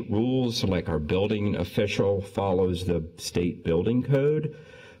state rules, like our building official follows the state building code,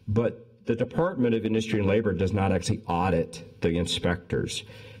 but the Department of Industry and Labor does not actually audit the inspectors.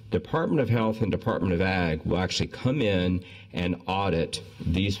 Department of Health and Department of Ag will actually come in and audit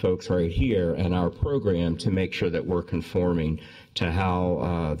these folks right here and our program to make sure that we're conforming to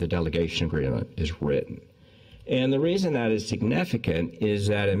how the delegation agreement is written. And the reason that is significant is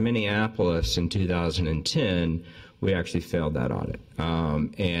that in Minneapolis in 2010, we actually failed that audit,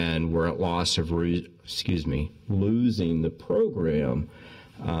 and we're at loss of, losing the program,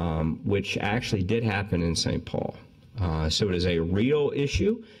 which actually did happen in St. Paul. So it is a real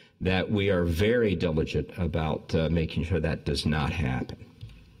issue that we are very diligent about making sure that does not happen.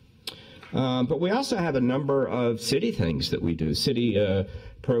 But we also have a number of city things that we do, city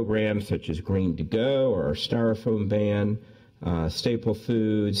programs such as Green to Go or our styrofoam ban, staple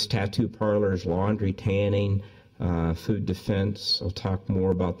foods, tattoo parlors, laundry, tanning, food defense. I'll talk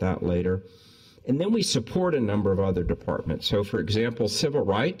more about that later. And then we support a number of other departments. So, for example, civil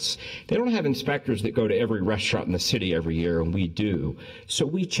rights, they don't have inspectors that go to every restaurant in the city every year, and we do. So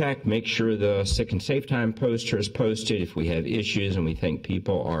we check, make sure the sick and safe time poster is posted. If we have issues and we think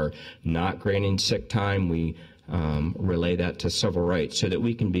people are not granting sick time, we relay that to civil rights so that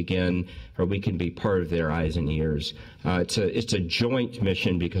we can begin, or we can be part of their eyes and ears. It's a joint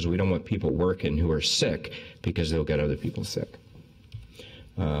mission because we don't want people working who are sick because they'll get other people sick.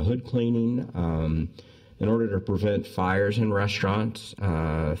 Hood cleaning, in order to prevent fires in restaurants.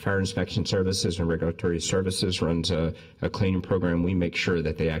 Fire Inspection Services and Regulatory Services runs a cleaning program. We make sure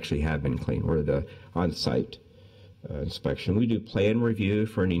that they actually have been cleaned. We're the on-site inspection. We do plan review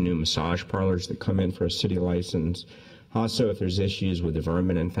for any new massage parlors that come in for a city license. Also, if there's issues with the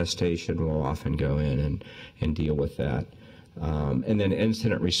vermin infestation, we'll often go in and deal with that. And then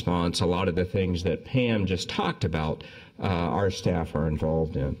incident response, a lot of the things that Pam just talked about, our staff are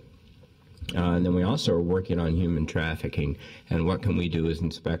involved in. And then we also are working on human trafficking and what can we do as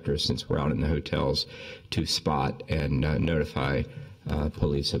inspectors, since we're out in the hotels, to spot and notify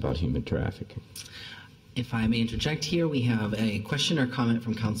police about human trafficking. If I may interject here, we have a question or comment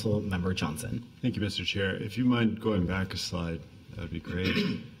from Council Member Johnson. Thank you, Mr. Chair. If you mind going back a slide, that would be great.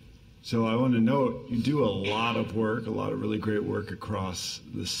 So I want to note, you do a lot of work, a lot of really great work across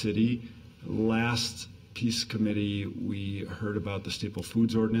the city. Last Peace Committee, we heard about the Staple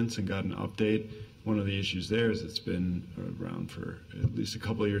Foods Ordinance and got an update. One of the issues there is it's been around for at least a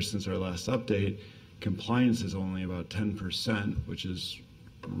couple of years since our last update. Compliance is only about 10%, which is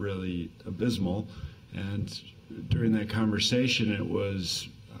really abysmal. And during that conversation, it was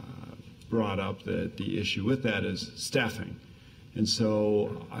brought up that the issue with that is staffing. And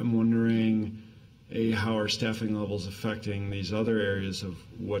so I'm wondering, A, how are staffing levels affecting these other areas of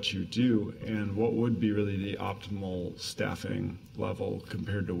what you do, and what would be really the optimal staffing level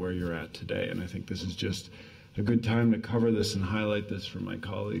compared to where you're at today? And I think this is just a good time to cover this and highlight this for my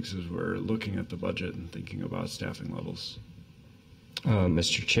colleagues as we're looking at the budget and thinking about staffing levels.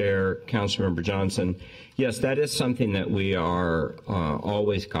 Mr. Chair, Councilmember Johnson, yes, that is something that we are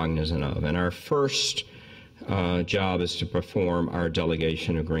always cognizant of. And our first job is to perform our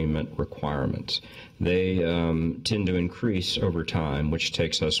delegation agreement requirements. They tend to increase over time, which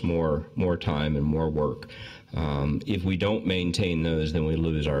takes us more time and more work. If we don't maintain those, then we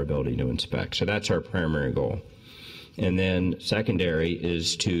lose our ability to inspect. So that's our primary goal. And then secondary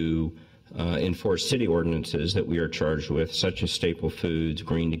is to enforce city ordinances that we are charged with, such as Staple Foods,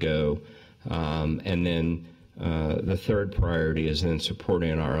 Green to Go, and then the third priority is then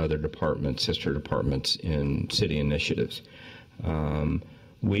supporting our other departments, sister departments in city initiatives.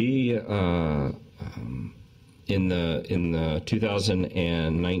 We in the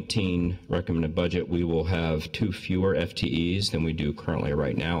 2019 recommended budget, we will have 2 fewer FTEs than we do currently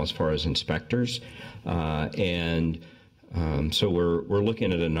right now as far as inspectors, so we're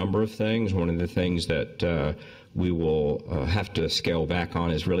looking at a number of things. One of the things that we will have to scale back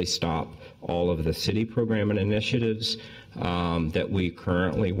on is really stop all of the city program and initiatives that we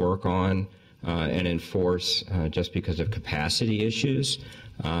currently work on and enforce just because of capacity issues.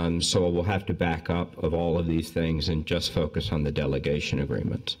 So we'll have to back up of all of these things and just focus on the delegation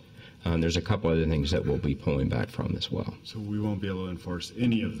agreement. There's a couple other things that we'll be pulling back from as well. So we won't be able to enforce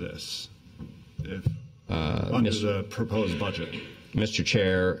any of this if under the proposed budget. Mr.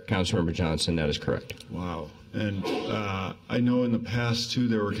 Chair, Councilmember Johnson, that is correct. Wow. And I know in the past, too,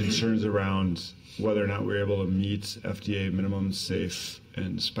 there were concerns around whether or not we were able to meet FDA minimum safe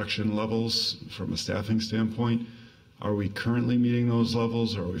inspection levels from a staffing standpoint. Are we currently meeting those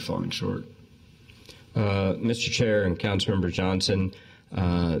levels, or are we falling short? Mr. Chair and Councilmember Johnson,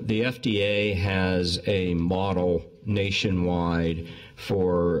 the FDA has a model nationwide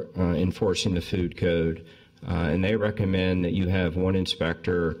for enforcing the food code. and they recommend that you have one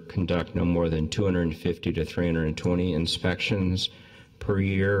inspector conduct no more than 250 to 320 inspections per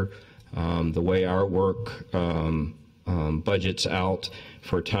year. The way our work budgets out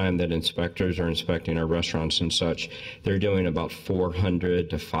for time that inspectors are inspecting our restaurants and such, they're doing about 400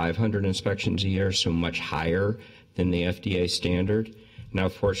 to 500 inspections a year, so much higher than the FDA standard. Now,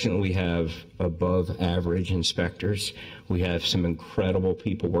 fortunately, we have above average inspectors. We have some incredible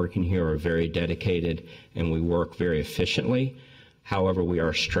people working here who are very dedicated, and we work very efficiently. However, we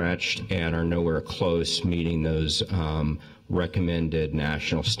are stretched and are nowhere close meeting those recommended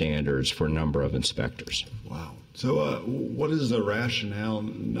national standards for number of inspectors. Wow. So what is the rationale,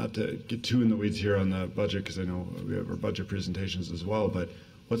 not to get too in the weeds here on the budget, because I know we have our budget presentations as well, but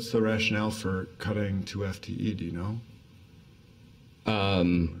what's the rationale for cutting 2 FTE, do you know?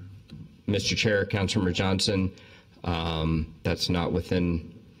 Mr. Chair, Councilmember Johnson, that's not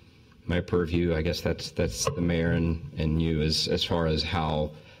within my purview. I guess that's the mayor and you as far as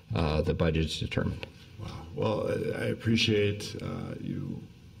how the budget is determined. Wow. Well, I appreciate you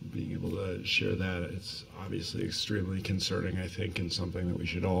being able to share that. It's obviously extremely concerning, I think, and something that we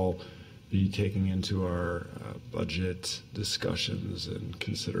should all be taking into our budget discussions and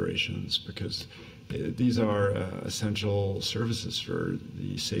considerations, because these are essential services for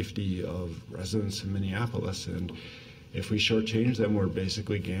the safety of residents in Minneapolis, and if we shortchange them, we're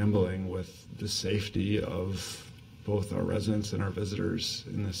basically gambling with the safety of both our residents and our visitors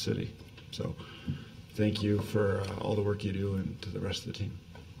in this city. So thank you for all the work you do, and to the rest of the team.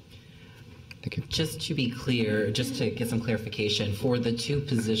 Thank you. Just to be clear, just to get some clarification, for the 2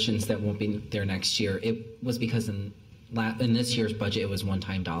 positions that won't be there next year, it was because in this year's budget it was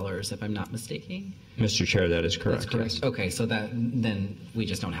one-time dollars, if I'm not mistaken? Mr. Chair, that is correct. That's correct. Yes. Okay, so then we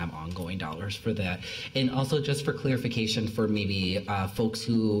just don't have ongoing dollars for that. And also, just for clarification for maybe folks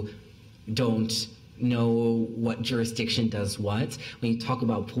who don't know what jurisdiction does what, when you talk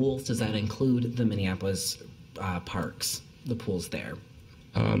about pools, does that include the Minneapolis parks, the pools there?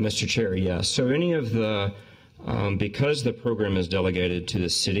 Mr. Chair, yes. So any of the, because the program is delegated to the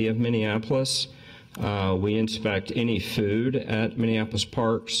city of Minneapolis, we inspect any food at Minneapolis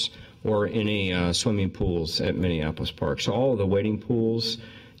parks or any swimming pools at Minneapolis parks. So all of the wading pools,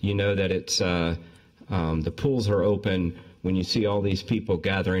 you know that it's, the pools are open when you see all these people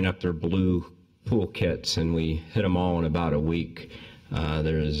gathering up their blue pool kits, and we hit them all in about a week.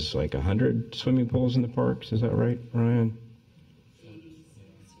 There's like 100 swimming pools in the parks. Is that right, Ryan?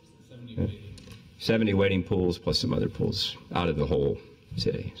 70 wading pools plus some other pools out of the whole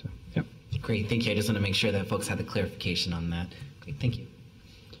city. So, yeah. Great, thank you. I just want to make sure that folks had the clarification on that. Great, thank you.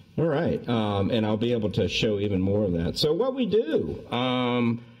 All right, and I'll be able to show even more of that. So what we do,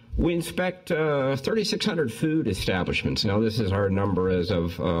 we inspect 3,600 food establishments. Now, this is our number as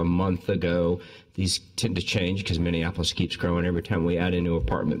of a month ago. These tend to change because Minneapolis keeps growing. Every time we add a new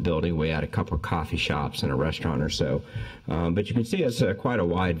apartment building, we add a couple of coffee shops and a restaurant or so. But you can see it's quite a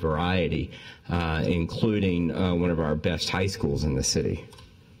wide variety, including one of our best high schools in the city.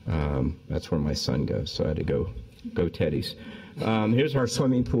 That's where my son goes, so I had to go Teddy's. Here's our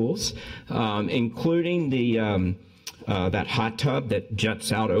swimming pools, including the that hot tub that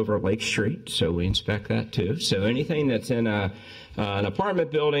juts out over Lake Street, so we inspect that too. So anything that's in an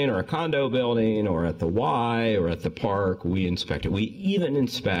apartment building or a condo building or at the Y or at the park, we inspect it. We even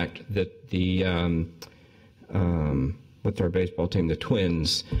inspect the what's our baseball team, the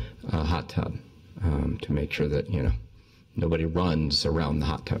Twins hot tub, to make sure that, you know, nobody runs around the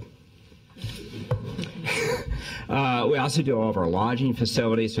hot tub. We also do all of our lodging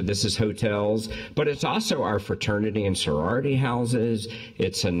facilities, so this is hotels, but it's also our fraternity and sorority houses.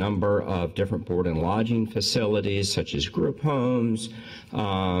 It's a number of different board and lodging facilities, such as group homes,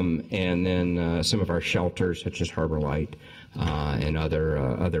 and then some of our shelters, such as Harbor Light, and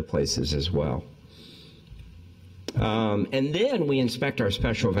other places as well. And then we inspect our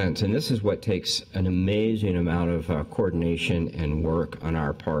special events, and this is what takes an amazing amount of coordination and work on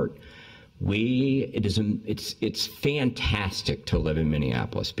our part. It's fantastic to live in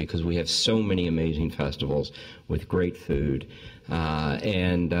Minneapolis because we have so many amazing festivals with great food,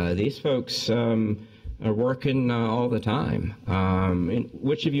 and these folks are working all the time. And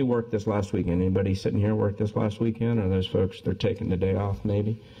which of you worked this last weekend? Anybody sitting here worked this last weekend? Or those folks, they're taking the day off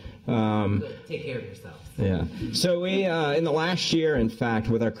maybe? Take care of yourself. Yeah. So we, in the last year, in fact,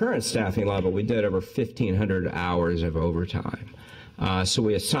 with our current staffing level, we did over 1,500 hours of overtime. So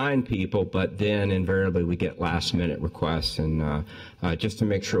we assign people, but then invariably we get last-minute requests, and just to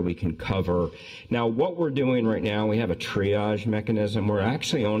make sure we can cover. Now, what we're doing right now, we have a triage mechanism. We're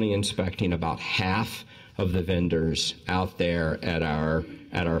actually only inspecting about half of the vendors out there at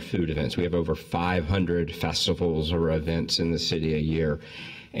our food events. We have over 500 festivals or events in the city a year,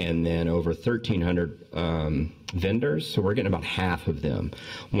 and then over 1,300 vendors, so we're getting about half of them.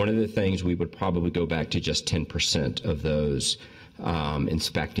 One of the things, we would probably go back to just 10% of those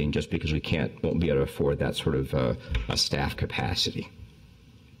inspecting, just because we won't be able to afford that sort of a staff capacity.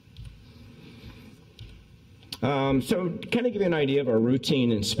 So kind of give you an idea of our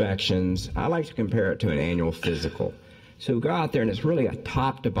routine inspections, I like to compare it to an annual physical. So we go out there and it's really a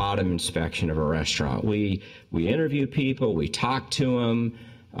top to bottom inspection of a restaurant. We interview people, we talk to them,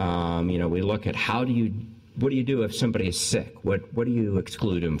 we look at what do you do if somebody is sick? What do you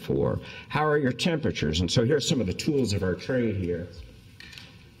exclude them for? How are your temperatures? And so here's some of the tools of our trade here.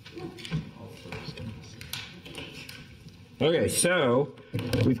 Okay, so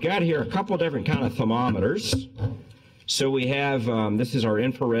we've got here a couple different kind of thermometers. So we have, this is our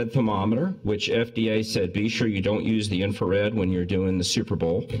infrared thermometer, which FDA said be sure you don't use the infrared when you're doing the Super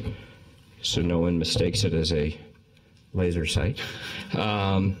Bowl, so no one mistakes it as a laser sight.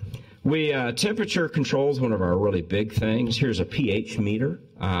 Temperature control is one of our really big things. Here's a pH meter.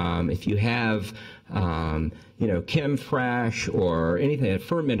 If you have, Chem Fresh or anything, a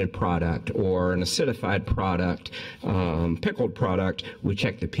fermented product or an acidified product, pickled product, we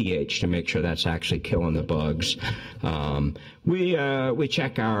check the pH to make sure that's actually killing the bugs. We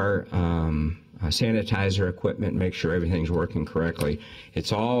check our sanitizer equipment, make sure everything's working correctly.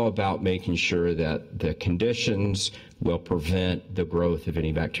 It's all about making sure that the conditions will prevent the growth of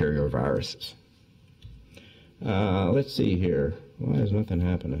any bacteria or viruses. Let's see here. Why is nothing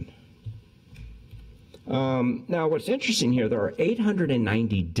happening? Now, what's interesting here, there are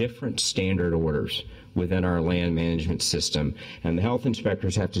 890 different standard orders within our land management system, and the health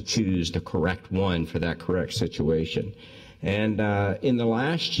inspectors have to choose the correct one for that correct situation. And in the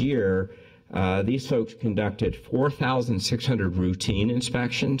last year, these folks conducted 4,600 routine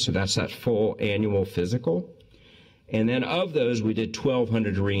inspections, so that's that full annual physical. And then of those, we did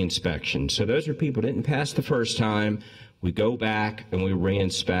 1,200 re-inspections. So those are people who didn't pass the first time. We go back and we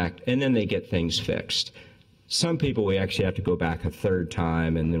re-inspect, and then they get things fixed. Some people we actually have to go back a third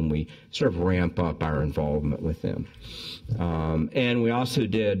time, and then we sort of ramp up our involvement with them. And we also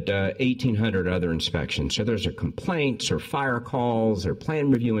did 1,800 other inspections. So those are complaints or fire calls or plan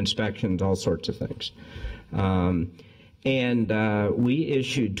review inspections, all sorts of things. We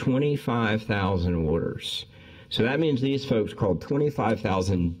issued 25,000 orders. So that means these folks called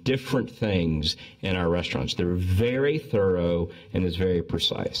 25,000 different things in our restaurants. They're very thorough and it's very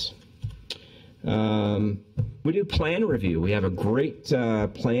precise. We do plan review. We have a great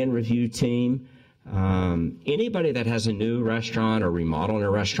plan review team. Anybody that has a new restaurant or remodeling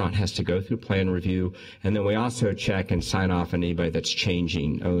a restaurant has to go through plan review, and then we also check and sign off on anybody that's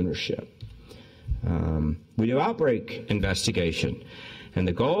changing ownership. We do outbreak investigation. And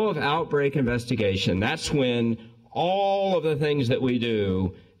the goal of outbreak investigation, that's when all of the things that we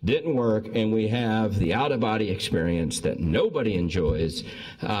do didn't work and we have the out-of-body experience that nobody enjoys,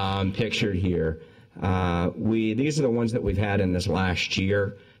 pictured here. These are the ones that we've had in this last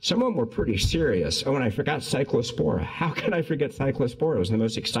year. Some of them were pretty serious. Oh, and I forgot cyclospora. How could I forget cyclospora? It was the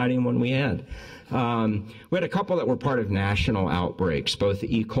most exciting one we had. We had a couple that were part of national outbreaks, both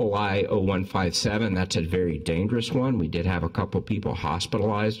the E. coli 0157, that's a very dangerous one. We did have a couple people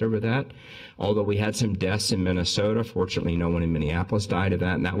hospitalized over that. Although we had some deaths in Minnesota, fortunately no one in Minneapolis died of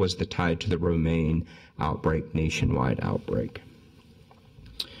that, and that was tied to the romaine outbreak, nationwide outbreak.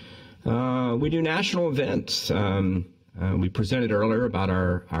 We do national events. We presented earlier about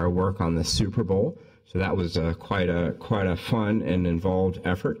our work on the Super Bowl, so that was quite a fun and involved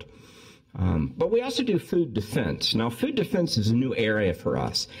effort. But we also do food defense. Now, food defense is a new area for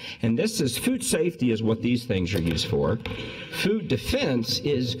us, and food safety is what these things are used for. Food defense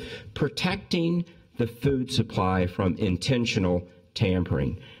is protecting the food supply from intentional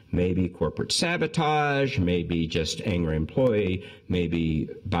tampering. Maybe corporate sabotage, maybe just angry employee, maybe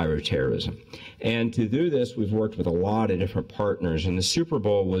bioterrorism. And to do this, we've worked with a lot of different partners, and the Super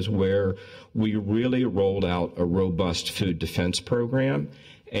Bowl was where we really rolled out a robust food defense program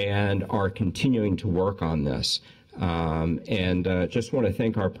and are continuing to work on this. Just want to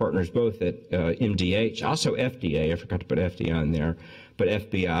thank our partners both at MDH, also FDA, I forgot to put FDA on there, but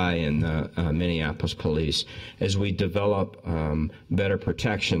FBI and the Minneapolis police as we develop better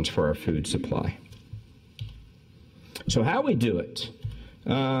protections for our food supply. So how we do it?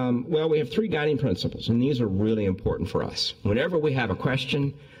 Well, we have 3 guiding principles, and these are really important for us. Whenever we have a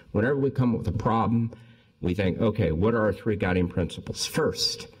question, whenever we come up with a problem, we think, okay, what are our 3 guiding principles?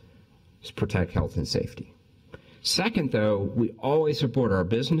 First is protect health and safety. Second, though, we always support our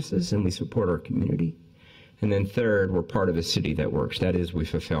businesses and we support our community. And then third, we're part of a city that works. That is, we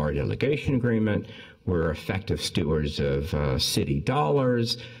fulfill our delegation agreement. We're effective stewards of city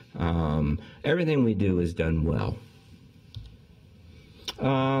dollars. Everything we do is done well.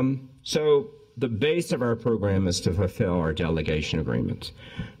 So the base of our program is to fulfill our delegation agreements.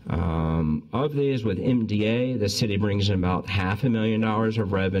 Of these, with MDA, the city brings in about $500,000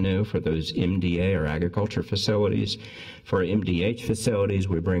 of revenue for those MDA or agriculture facilities. For MDH facilities,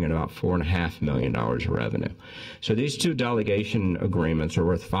 we bring in about $4.5 million of revenue. So these two delegation agreements are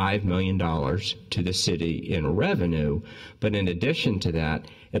worth $5 million to the city in revenue, but in addition to that,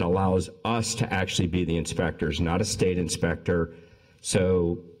 it allows us to actually be the inspectors, not a state inspector.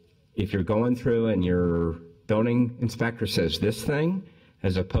 So if you're going through and your building inspector says this thing,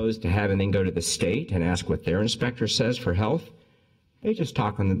 as opposed to having them go to the state and ask what their inspector says for health, they just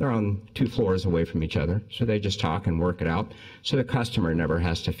talk they're on 2 floors away from each other, so they just talk and work it out, so the customer never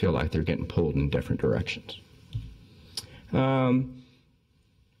has to feel like they're getting pulled in different directions. One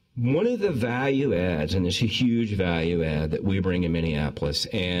of the value adds, and it's a huge value add that we bring in Minneapolis,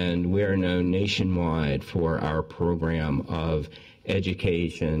 and we are known nationwide for our program of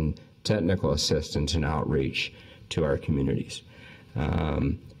education, technical assistance, and outreach to our communities.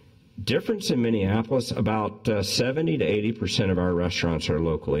 Difference in Minneapolis, about 70 to 80% of our restaurants are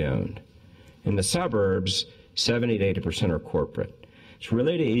locally owned. In the suburbs, 70 to 80% are corporate. It's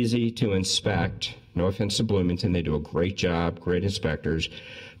really easy to inspect. No offense to Bloomington, they do a great job, great inspectors.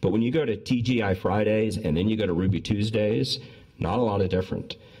 But when you go to TGI Fridays and then you go to Ruby Tuesdays, not a lot of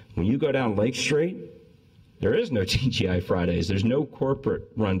different. When you go down Lake Street, there is no TGI Fridays. There's no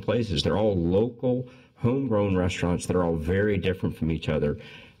corporate run places. They're all local, homegrown restaurants that are all very different from each other.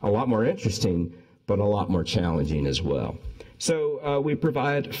 A lot more interesting, but a lot more challenging as well. So we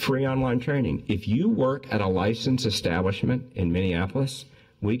provide free online training. If you work at a licensed establishment in Minneapolis,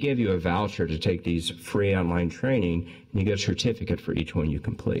 we give you a voucher to take these free online training, and you get a certificate for each one you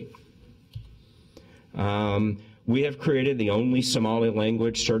complete. We have created the only Somali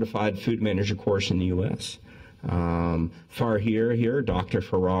language certified food manager course in the U.S. Far here, Dr.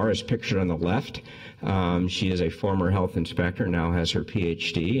 Farrar is pictured on the left. She is a former health inspector, now has her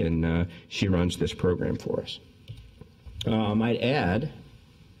PhD, and she runs this program for us. I might add,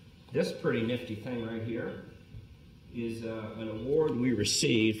 this pretty nifty thing right here is an award we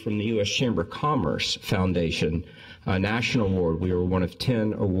received from the U.S. Chamber of Commerce Foundation, a national award. We were one of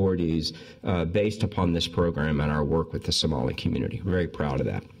 10 awardees based upon this program and our work with the Somali community. We're very proud of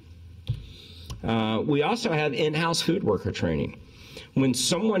that. We also have in-house food worker training. When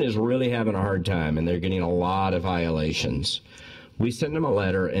someone is really having a hard time and they're getting a lot of violations, we send them a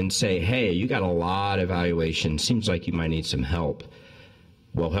letter and say, hey, you got a lot of violations. Seems like you might need some help.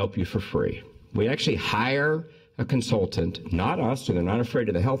 We'll help you for free. We actually hire a consultant, not us, so they're not afraid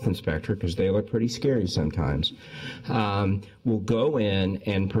of the health inspector because they look pretty scary sometimes. We'll go in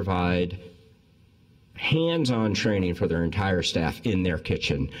and provide hands-on training for their entire staff in their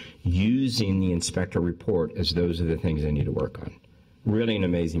kitchen using the inspector report as those are the things they need to work on. Really an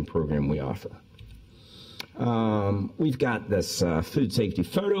amazing program we offer. We've got this food safety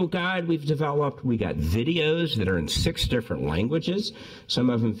photo guide we've developed. We got videos that are in 6 different languages.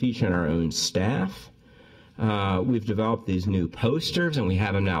 Some of them feature our own staff. We've developed these new posters, and we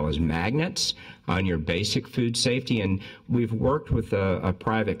have them now as magnets on your basic food safety. And we've worked with a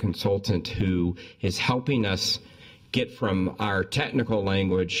private consultant who is helping us get from our technical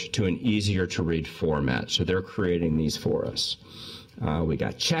language to an easier to read format. So they're creating these for us. We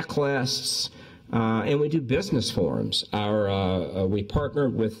got checklists, and we do business forums. We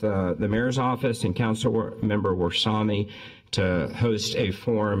partnered with the mayor's office and council member Warsami to host a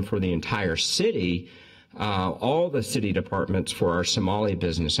forum for the entire city. All the city departments for our Somali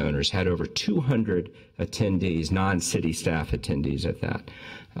business owners had over 200 attendees, non-city staff attendees at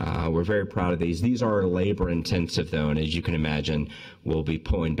that. We're very proud of these. These are labor intensive though, and as you can imagine, we'll be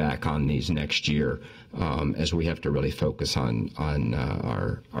pulling back on these next year as we have to really focus on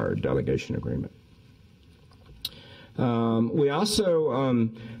our delegation agreement. We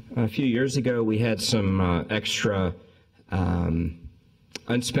also, a few years ago, we had some extra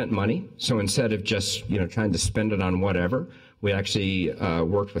unspent money. So instead of just trying to spend it on whatever, we actually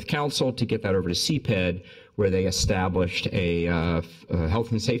worked with council to get that over to CPED, where they established a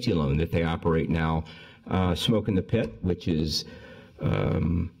health and safety loan that they operate now, Smoke in the Pit, which is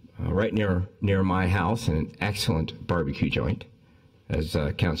right near my house, and an excellent barbecue joint, as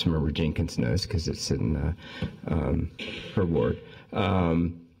Councilmember Jenkins knows, because it's in her ward.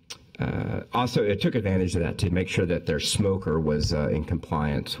 Also, it took advantage of that to make sure that their smoker was in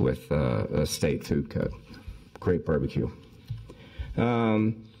compliance with a state food code. Great barbecue.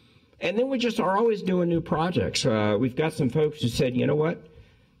 And then we just are always doing new projects. We've got some folks who said, you know what?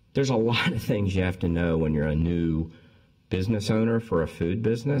 There's a lot of things you have to know when you're a new business owner for a food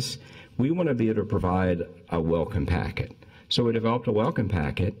business. We want to be able to provide a welcome packet. So we developed a welcome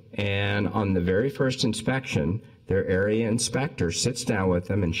packet, and on the very first inspection, their area inspector sits down with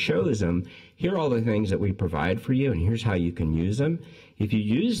them and shows them, here are all the things that we provide for you, and here's how you can use them. If you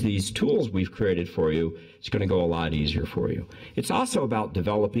use these tools we've created for you, it's going to go a lot easier for you. It's also about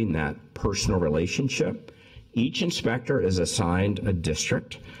developing that personal relationship. Each inspector is assigned a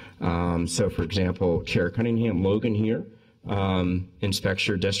district. So, for example, Chair Cunningham, Logan here inspects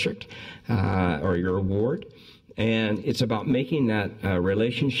your district or your ward. And it's about making that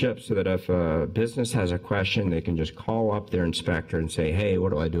relationship so that if a business has a question, they can just call up their inspector and say, hey,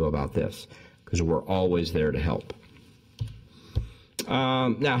 what do I do about this? Because we're always there to help.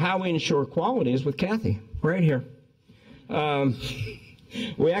 Now, how we ensure quality is with Kathy, right here.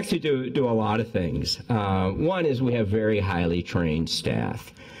 We actually do a lot of things. One is we have very highly trained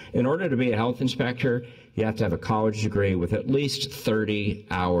staff. In order to be a health inspector, you have to have a college degree with at least 30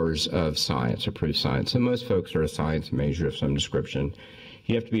 hours of science, approved science. And most folks are a science major of some description.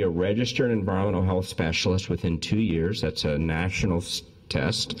 You have to be a registered environmental health specialist within 2 years. That's a national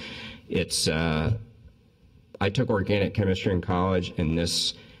test. It's I took organic chemistry in college, and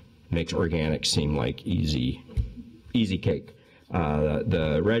this makes organic seem like easy cake.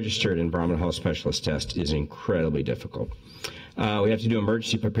 The registered environmental health specialist test is incredibly difficult. We have to do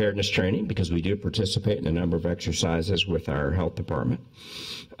emergency preparedness training because we do participate in a number of exercises with our health department.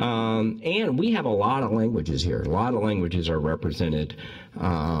 And we have a lot of languages here. A lot of languages are represented,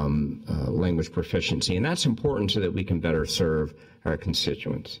 language proficiency, and that's important so that we can better serve our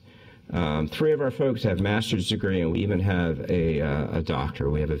constituents. 3 of our folks have master's degree, and we even have a doctor.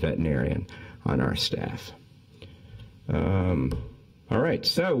 We have a veterinarian on our staff. All right,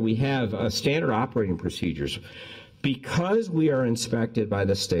 so we have standard operating procedures. Because we are inspected by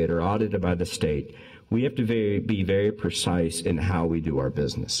the state or audited by the state, we have to be very precise in how we do our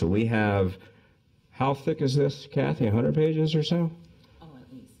business. So we have, how thick is this, Kathy, 100 pages or so? Oh,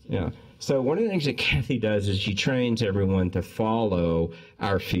 at least. Yeah. So one of the things that Kathy does is she trains everyone to follow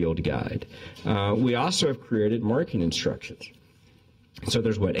our field guide. We also have created marking instructions. So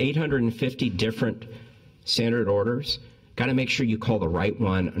there's, 850 different standard orders. Got to make sure you call the right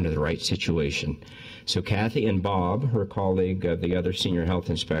one under the right situation. So Kathy and Bob, her colleague, the other senior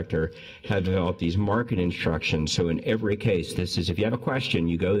health inspector, have developed these market instructions. So in every case, this is, if you have a question,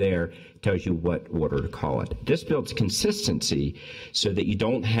 you go there, it tells you what order to call it. This builds consistency so that you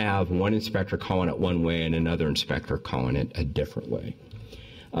don't have one inspector calling it one way and another inspector calling it a different way.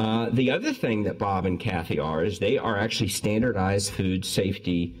 The other thing that Bob and Kathy are is they are actually standardized food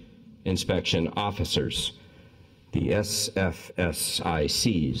safety inspection officers, the SFSICs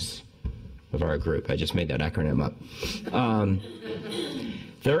of our group. I just made that acronym up.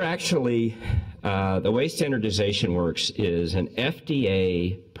 They're actually, the way standardization works is an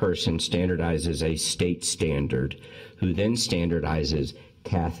FDA person standardizes a state standard, who then standardizes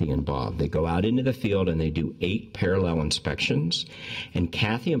Kathy and Bob. They go out into the field and they do 8 parallel inspections, and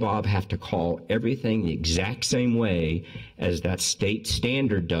Kathy and Bob have to call everything the exact same way as that state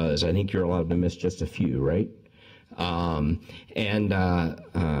standard does. I think you're allowed to miss just a few, right?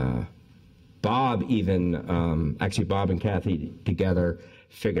 Bob even, actually Bob and Kathy together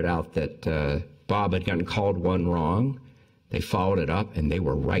figured out that Bob had gotten called one wrong. They followed it up and they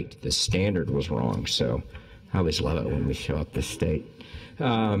were right. The standard was wrong. So I always love it when we show up the state.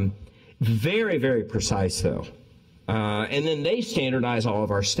 Very, very precise though. And then they standardize all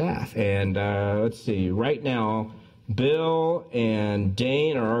of our staff. And let's see, right now, Bill and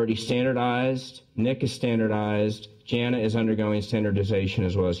Dane are already standardized. Nick is standardized. Jana is undergoing standardization,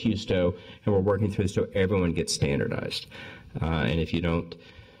 as well as Husto, and we're working through this so everyone gets standardized. And if you don't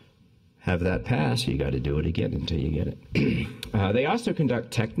have that pass, you got to do it again until you get it. They also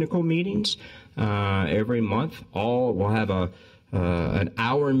conduct technical meetings every month. We'll have an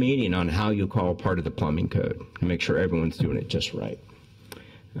hour meeting on how you call part of the plumbing code to make sure everyone's doing it just right.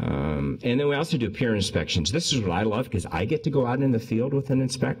 And then we also do peer inspections. This is what I love because I get to go out in the field with an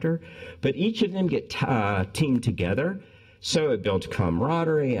inspector, but each of them get teamed together, so it builds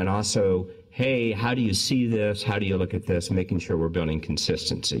camaraderie and also, hey, how do you see this? How do you look at this? Making sure we're building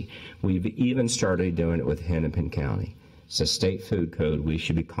consistency. We've even started doing it with Hennepin County. It's a state food code. We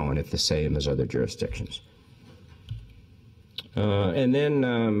should be calling it the same as other jurisdictions. And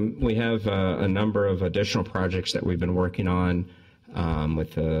then we have a number of additional projects that we've been working on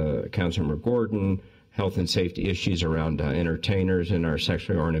with Councilmember Gordon, health and safety issues around entertainers and our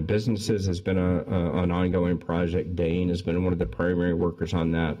sexually oriented businesses has been an ongoing project. Dane has been one of the primary workers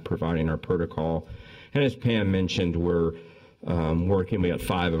on that, providing our protocol. And as Pam mentioned, we're working. We got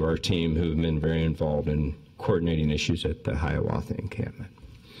 5 of our team who've been very involved in coordinating issues at the Hiawatha encampment.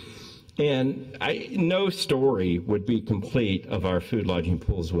 And no story would be complete of our food lodging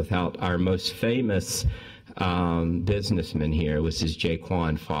pools without our most famous businessman here, which is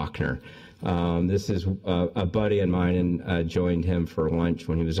Jaquan Faulkner. This is a buddy of mine, and joined him for lunch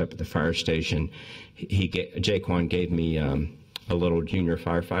when he was up at the fire station. Jaquan gave me a little junior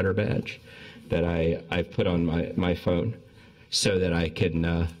firefighter badge that I put on my phone so that I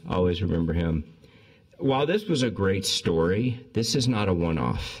can always remember him. While this was a great story, this is not a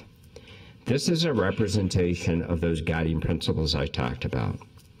one-off. This is a representation of those guiding principles I talked about.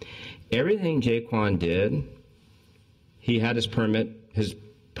 Everything Jaquan did, he had his permit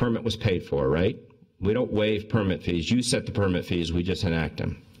was paid for, right? We don't waive permit fees. You set the permit fees, we just enact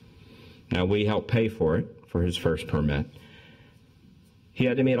them. Now, we help pay for it, for his first permit. He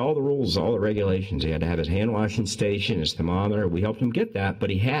had to meet all the rules, all the regulations. He had to have his hand washing station, his thermometer. We helped him get that,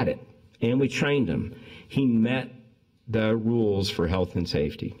 but he had it, and we trained him. He met the rules for health and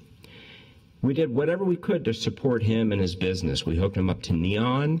safety. We did whatever we could to support him and his business. We hooked him up to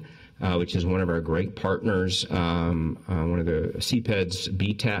Neon, which is one of our great partners, one of the CPED's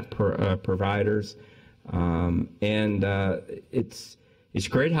BTAP providers. It's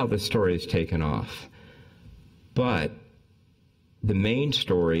great how this story has taken off. But the main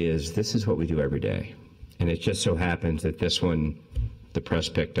story is this is what we do every day. And it just so happens that this one, the press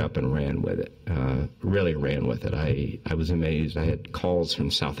picked up and ran with it, really ran with it. I was amazed. I had calls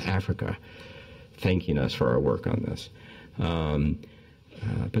from South Africa thanking us for our work on this.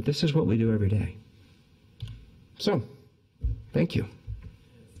 But this is what we do every day. So, thank you.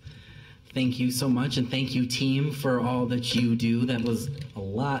 Thank you so much, and thank you, team, for all that you do. That was a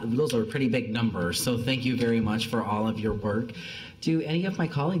lot. Those are pretty big numbers, so thank you very much for all of your work. Do any of my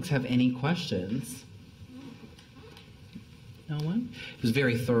colleagues have any questions? No one? It was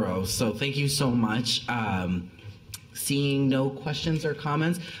very thorough, so thank you so much. Seeing no questions or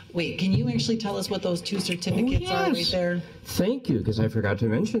comments. Wait, can you actually tell us what those 2 certificates are right there? Thank you, because I forgot to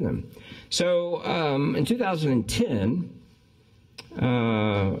mention them. So in 2010,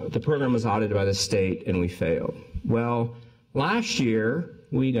 the program was audited by the state and we failed. Well, last year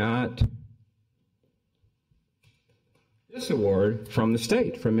we got this award from the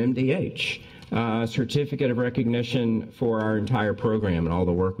state, from MDH. Certificate of recognition for our entire program and all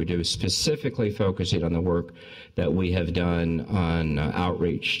the work we do, specifically focusing on the work that we have done on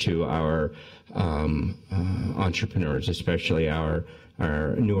outreach to our entrepreneurs, especially our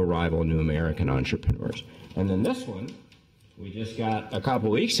new arrival, new American entrepreneurs. And then this one we just got a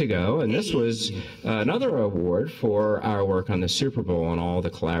couple weeks ago, and this was another award for our work on the Super Bowl and all the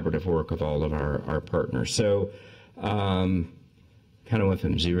collaborative work of all of our partners. So kind of went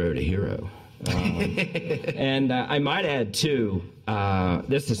from zero to hero. And I might add, too,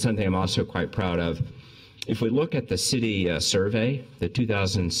 this is something I'm also quite proud of. If we look at the city survey, the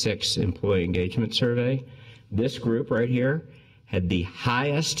 2006 Employee Engagement Survey, this group right here had the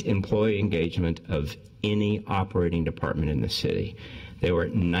highest employee engagement of any operating department in the city. They were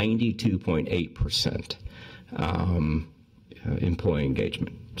at 92.8% employee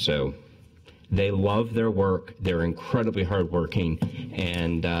engagement. So they love their work. They're incredibly hardworking,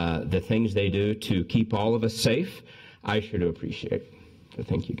 and the things they do to keep all of us safe, I sure do appreciate. So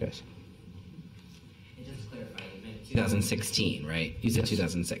thank you, guys. And just to clarify, you meant 2016, right? You said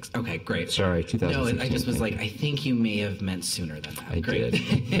 2006. Okay, great. Sorry, 2016. No, I just was like, I think you may have meant sooner than that. I did.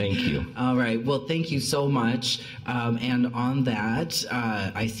 Thank you. All right. Well, thank you so much. And on that,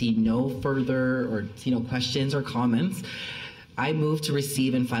 I see no further or no questions or comments. I move to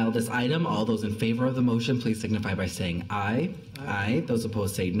receive and file this item. All those in favor of the motion, please signify by saying aye. Aye. Those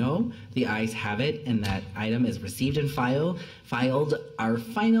opposed say no. The ayes have it, and that item is received and filed. Our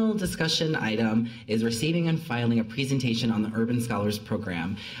final discussion item is receiving and filing a presentation on the Urban Scholars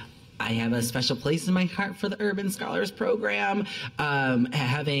Program. I have a special place in my heart for the Urban Scholars Program,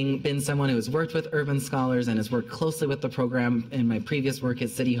 having been someone who has worked with Urban Scholars and has worked closely with the program in my previous work at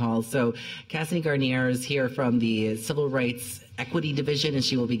City Hall. So Cassidy Garnier is here from the Civil Rights Equity Division, and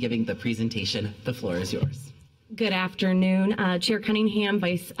she will be giving the presentation. The floor is yours. Good afternoon, Chair Cunningham,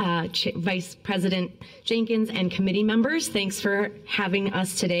 Vice President Jenkins, and committee members. Thanks for having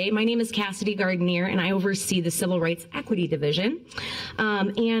us today. My name is Cassidy Gardenier, and I oversee the Civil Rights Equity Division.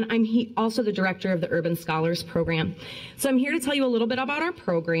 And I'm also the director of the Urban Scholars Program. So I'm here to tell you a little bit about our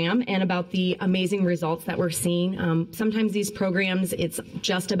program and about the amazing results that we're seeing. Sometimes these programs, it's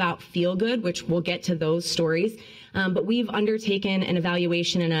just about feel good, which we'll get to those stories. But we've undertaken an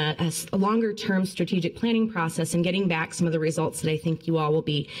evaluation and a longer-term strategic planning process and getting back some of the results that I think you all will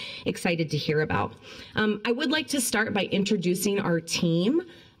be excited to hear about. I would like to start by introducing our team.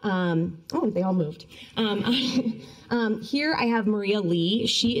 Oh, they all moved. Here I have Maria Lee.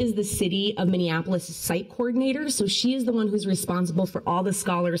 She is the City of Minneapolis site coordinator, so she is the one who's responsible for all the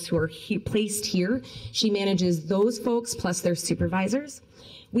scholars who are placed here. She manages those folks plus their supervisors.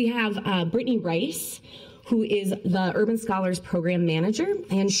 We have Brittany Rice, who is the Urban Scholars Program Manager,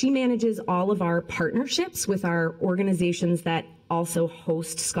 and she manages all of our partnerships with our organizations that also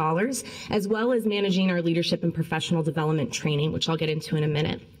host scholars, as well as managing our leadership and professional development training, which I'll get into in a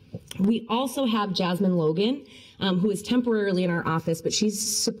minute. We also have Jasmine Logan, who is temporarily in our office, but she's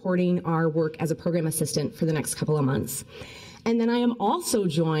supporting our work as a program assistant for the next couple of months. And then I am also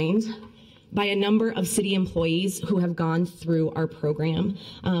joined by a number of city employees who have gone through our program.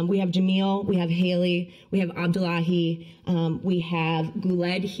 We have Jamil, we have Haley, we have Abdullahi, we have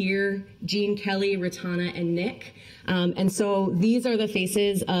Guled here, Jean Kelly, Ratana, and Nick. And so these are the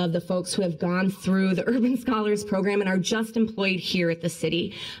faces of the folks who have gone through the Urban Scholars Program and are just employed here at the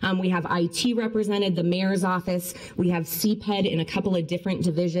city. We have IT represented, the mayor's office, we have CPED in a couple of different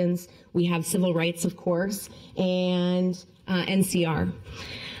divisions, we have civil rights, of course, and NCR.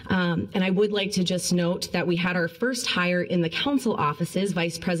 And I would like to just note that we had our first hire in the council offices.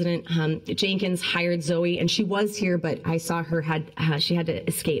 Vice President Jenkins hired Zoe, and she was here, but I saw her she had to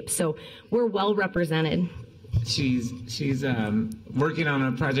escape. So we're well represented. She's working on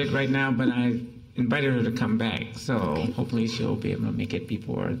a project right now, but I invited her to come back. So hopefully she'll be able to make it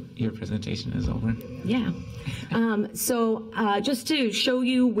before your presentation is over. Yeah. Just to show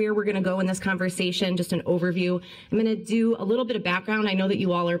you where we're going to go in this conversation, just an overview, I'm going to do a little bit of background. I know that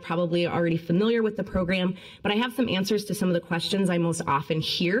you all are probably already familiar with the program, but I have some answers to some of the questions I most often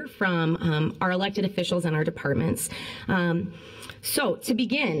hear from our elected officials and our departments. So to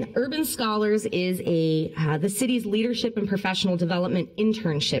begin, Urban Scholars is the city's leadership and professional development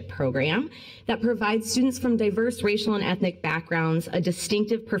internship program that provides students from diverse racial and ethnic backgrounds a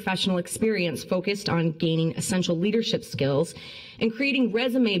distinctive professional experience focused on gaining essential leadership skills and creating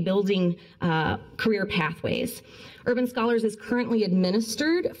resume building career pathways. Urban Scholars is currently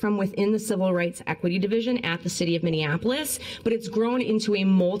administered from within the Civil Rights Equity Division at the City of Minneapolis, but it's grown into a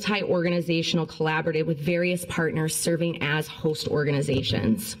multi-organizational collaborative with various partners serving as host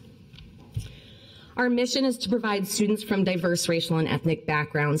organizations. Our mission is to provide students from diverse racial and ethnic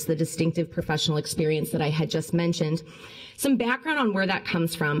backgrounds the distinctive professional experience that I had just mentioned. Some background on where that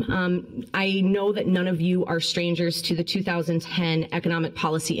comes from. I know that none of you are strangers to the 2010 Economic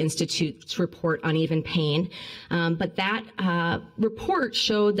Policy Institute's report Uneven Pain, but that report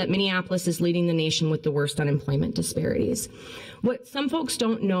showed that Minneapolis is leading the nation with the worst unemployment disparities. What some folks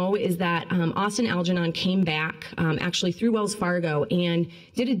don't know is that Austin Algernon came back actually through Wells Fargo and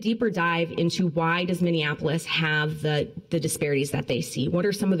did a deeper dive into why does Minneapolis have the disparities that they see? What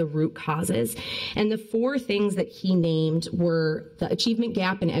are some of the root causes? And the four things that he named were the achievement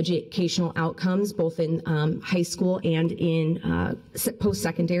gap in educational outcomes, both in high school and in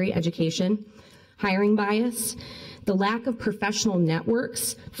post-secondary education, hiring bias, the lack of professional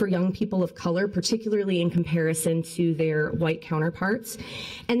networks for young people of color, particularly in comparison to their white counterparts,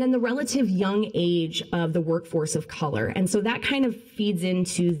 and then the relative young age of the workforce of color. And so that kind of feeds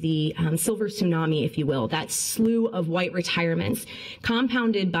into the silver tsunami, if you will, that slew of white retirements,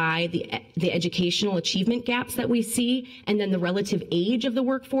 compounded by the educational achievement gaps that we see, and then the relative age of the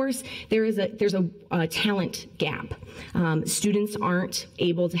workforce. There's a talent gap. Students aren't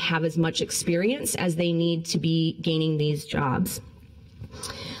able to have as much experience as they need to be gaining these jobs.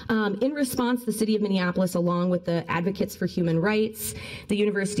 In response, the City of Minneapolis, along with the Advocates for Human Rights, the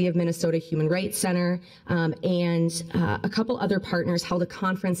University of Minnesota Human Rights Center, and a couple other partners held a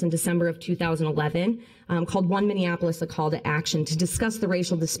conference in December of 2011 called One Minneapolis, a Call to Action, to discuss the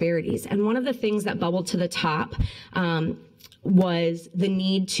racial disparities. And one of the things that bubbled to the top was the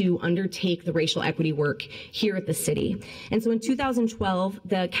need to undertake the racial equity work here at the city. And so in 2012,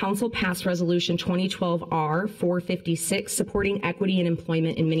 the council passed Resolution 2012 R 456, supporting equity and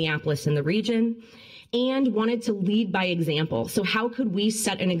employment in Minneapolis and the region. and wanted to lead by example. So how could we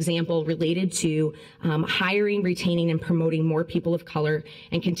set an example related to hiring, retaining, and promoting more people of color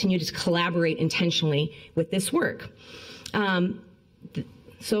and continue to collaborate intentionally with this work?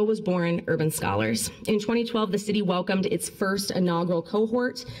 So was born Urban Scholars. In 2012, the city welcomed its first inaugural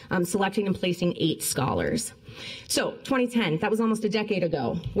cohort, selecting and placing 8 scholars. So 2010, that was almost a decade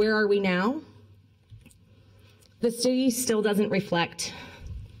ago. Where are we now? The city still doesn't reflect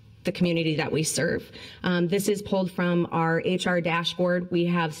the community that we serve. This is pulled from our HR dashboard. We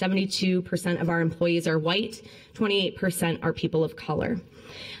have 72% of our employees are white, 28% are people of color.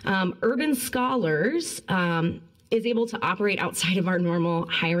 Urban Scholars is able to operate outside of our normal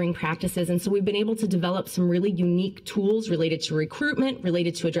hiring practices. And so we've been able to develop some really unique tools related to recruitment,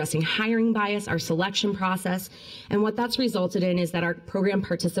 related to addressing hiring bias, our selection process. And what that's resulted in is that our program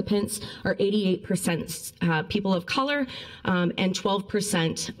participants are 88% people of color and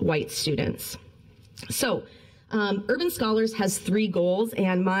 12% white students. So Urban Scholars has 3 goals,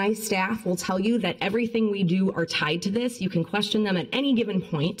 and my staff will tell you that everything we do are tied to this. You can question them at any given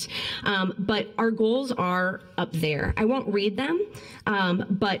point, but our goals are up there. I won't read them,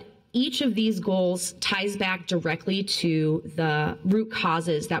 but each of these goals ties back directly to the root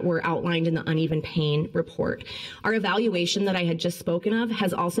causes that were outlined in the uneven pain report. Our evaluation that I had just spoken of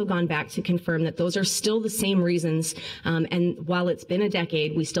has also gone back to confirm that those are still the same reasons, and while it's been a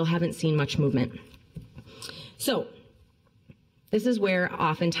decade, we still haven't seen much movement. So this is where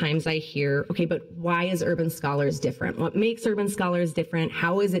oftentimes I hear, okay, but why is Urban Scholars different? What makes Urban Scholars different?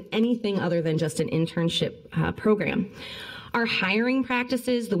 How is it anything other than just an internship program? Our hiring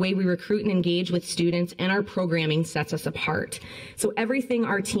practices, the way we recruit and engage with students, and our programming sets us apart. So everything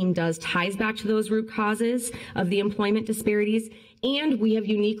our team does ties back to those root causes of the employment disparities, and we have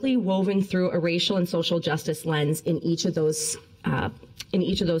uniquely woven through a racial and social justice lens in each of those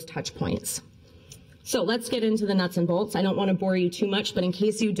touch points. So let's get into the nuts and bolts. I don't want to bore you too much, but in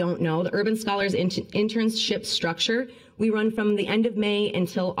case you don't know, the Urban Scholars internship structure, we run from the end of May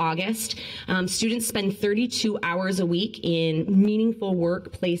until August. Students spend 32 hours a week in meaningful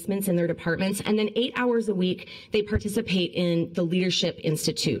work placements in their departments, and then 8 hours a week they participate in the Leadership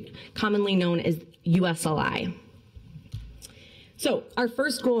Institute, commonly known as USLI. So our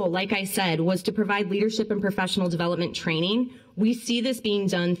first goal, like I said, was to provide leadership and professional development training. We see this being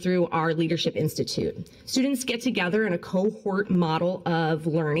done through our Leadership Institute. Students get together in a cohort model of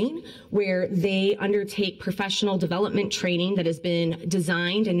learning where they undertake professional development training that has been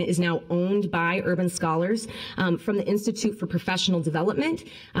designed and is now owned by Urban Scholars from the Institute for Professional Development,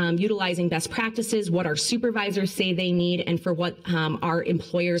 utilizing best practices, what our supervisors say they need, and for what our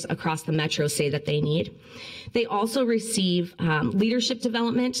employers across the metro say that they need. They also receive leadership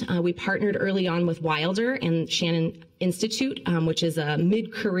development. We partnered early on with Wilder and Shannon Institute, which is a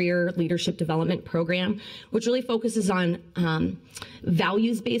mid-career leadership development program, which really focuses on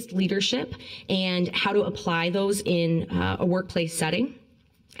values-based leadership and how to apply those in a workplace setting.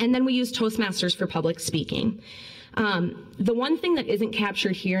 And then we use Toastmasters for public speaking. The one thing that isn't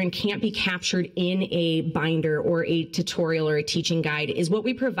captured here and can't be captured in a binder or a tutorial or a teaching guide is what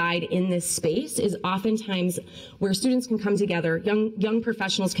we provide in this space is oftentimes where students can come together, young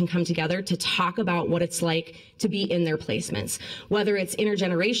professionals can come together to talk about what it's like to be in their placements, whether it's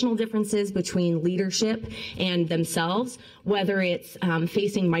intergenerational differences between leadership and themselves, whether it's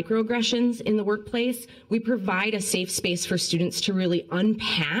facing microaggressions in the workplace. We provide a safe space for students to really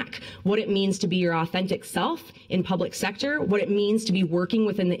unpack what it means to be your authentic self in public sector, what it means to be working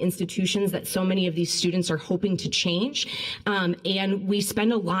within the institutions that so many of these students are hoping to change. And we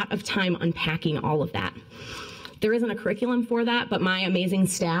spend a lot of time unpacking all of that. There isn't a curriculum for that, but my amazing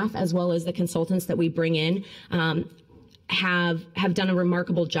staff, as well as the consultants that we bring in, have done a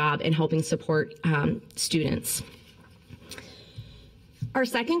remarkable job in helping support students. Our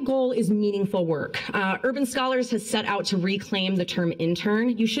second goal is meaningful work. Urban Scholars has set out to reclaim the term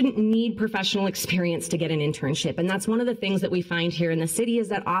intern. You shouldn't need professional experience to get an internship. And that's one of the things that we find here in the city is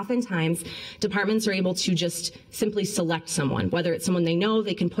that oftentimes departments are able to just simply select someone, whether it's someone they know,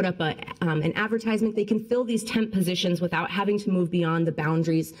 they can put up an advertisement, they can fill these temp positions without having to move beyond the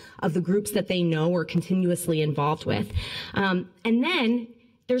boundaries of the groups that they know or continuously involved with. And then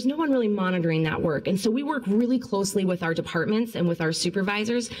there's no one really monitoring that work. And so we work really closely with our departments and with our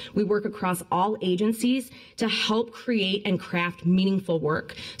supervisors. We work across all agencies to help create and craft meaningful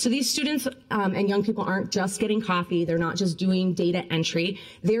work. So these students and young people aren't just getting coffee. They're not just doing data entry.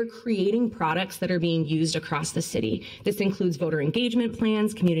 They're creating products that are being used across the city. This includes voter engagement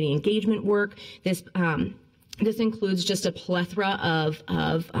plans, community engagement work. This includes just a plethora of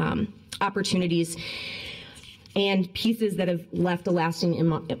opportunities. and pieces that have left a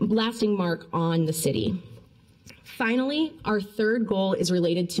lasting mark on the city. Finally, our third goal is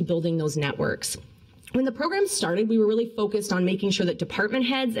related to building those networks. When the program started, we were really focused on making sure that department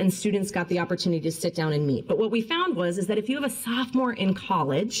heads and students got the opportunity to sit down and meet. But what we found is that if you have a sophomore in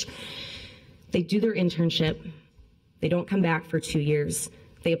college, they do their internship, they don't come back for 2 years,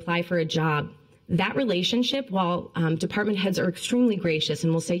 they apply for a job. That relationship, while department heads are extremely gracious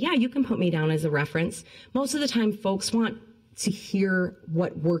and will say, yeah, you can put me down as a reference, most of the time folks want to hear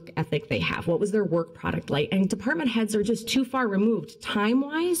what work ethic they have. What was their work product like? And department heads are just too far removed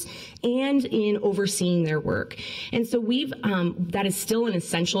time-wise and in overseeing their work. And so that is still an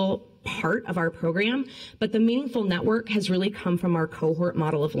essential part of our program, but the meaningful network has really come from our cohort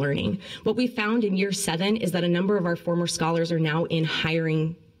model of learning. What we found in year 7 is that a number of our former scholars are now in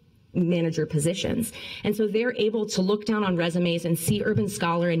hiring manager positions. And so they're able to look down on resumes and see Urban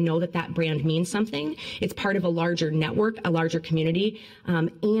Scholar and know that that brand means something. It's part of a larger network, a larger community, and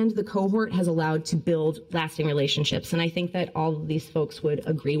the cohort has allowed to build lasting relationships. And I think that all of these folks would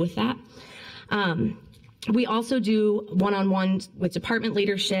agree with that. We also do one-on-one with department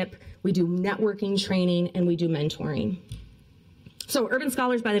leadership, we do networking training, and we do mentoring. So Urban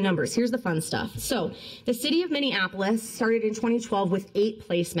Scholars by the numbers, here's the fun stuff. So the city of Minneapolis started in 2012 with 8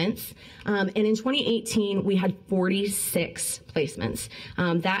 placements, and in 2018 we had 46 placements.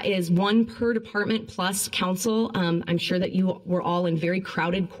 That is 1 per department plus council. I'm sure that you were all in very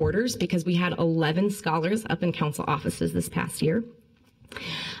crowded quarters because we had 11 scholars up in council offices this past year.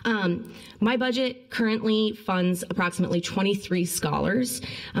 My budget currently funds approximately 23 scholars,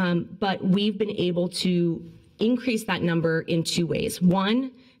 but we've been able to increase that number in 2 ways.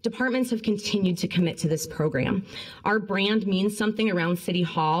 One, departments have continued to commit to this program. Our brand means something around City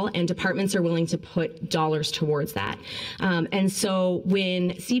Hall, and departments are willing to put dollars towards that. And so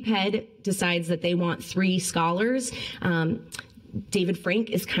when CPED decides that they want 3 scholars, David Frank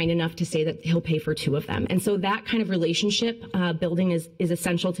is kind enough to say that he'll pay for 2 of them. And so that kind of relationship building is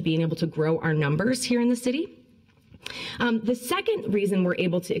essential to being able to grow our numbers here in the city. The second reason we're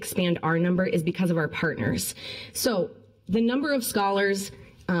able to expand our number is because of our partners. So the number of scholars,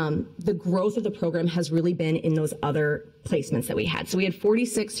 the growth of the program has really been in those other placements that we had. So we had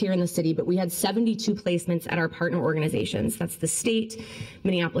 46 here in the city, but we had 72 placements at our partner organizations. That's the state,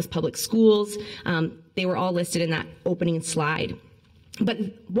 Minneapolis Public Schools. They were all listed in that opening slide. But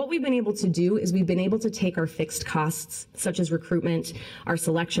what we've been able to do is we've been able to take our fixed costs, such as recruitment, our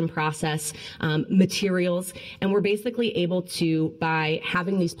selection process, materials, and we're basically able to, by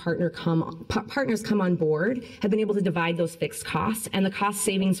having these partners come on board, have been able to divide those fixed costs, and the cost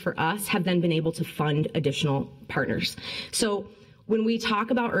savings for us have then been able to fund additional partners. So when we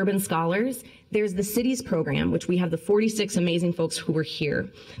talk about Urban Scholars, there's the city's program, which we have the 46 amazing folks who were here.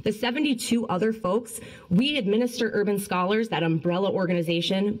 The 72 other folks, we administer Urban Scholars, that umbrella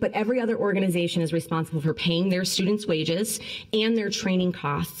organization, but every other organization is responsible for paying their students' wages and their training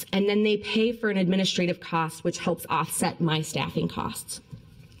costs, and then they pay for an administrative cost, which helps offset my staffing costs.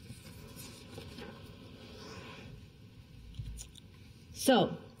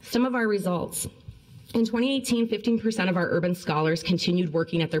 So, some of our results. In 2018, 15% of our Urban Scholars continued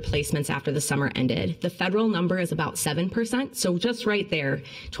working at their placements after the summer ended. The federal number is about 7%, so just right there.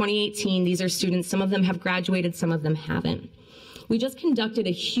 2018, these are students, some of them have graduated, some of them haven't. We just conducted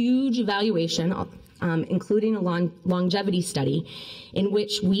a huge evaluation, including a longevity study, in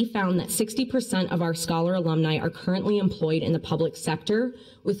which we found that 60% of our scholar alumni are currently employed in the public sector,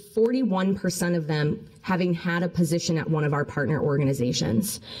 with 41% of them having had a position at one of our partner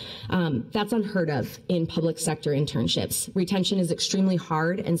organizations. That's unheard of in public sector internships. Retention is extremely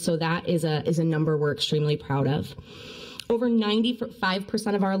hard, and so that is a number we're extremely proud of. Over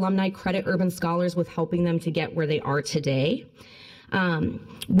 95% of our alumni credit Urban Scholars with helping them to get where they are today.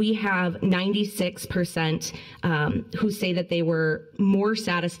 We have 96% who say that they were more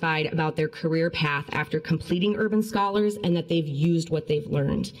satisfied about their career path after completing Urban Scholars and that they've used what they've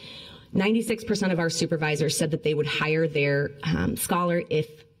learned. 96% of our supervisors said that they would hire their scholar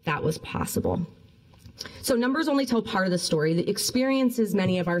if that was possible. So numbers only tell part of the story. The experiences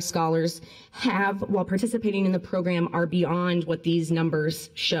many of our scholars have while participating in the program are beyond what these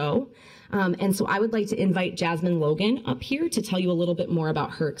numbers show. And so I would like to invite Jasmine Logan up here to tell you a little bit more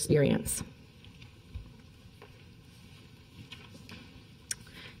about her experience.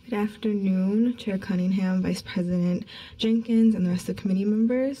 Good afternoon, Chair Cunningham, Vice President Jenkins, and the rest of the committee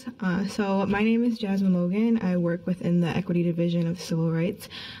members. So my name is Jasmine Logan. I work within the Equity Division of the Civil Rights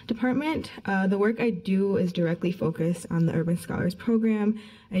Department. The work I do is directly focused on the Urban Scholars Program,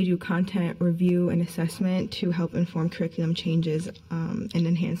 I do content review and assessment to help inform curriculum changes and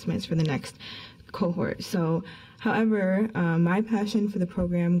enhancements for the next cohort. So, however, my passion for the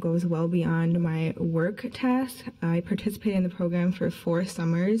program goes well beyond my work tasks. I participated in the program for 4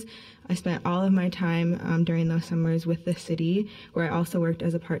 summers. I spent all of my time during those summers with the city, where I also worked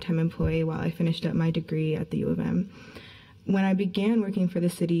as a part-time employee while I finished up my degree at the U of M. When I began working for the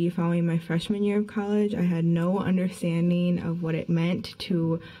city following my freshman year of college, I had no understanding of what it meant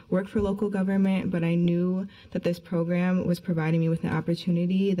to work for local government, but I knew that this program was providing me with an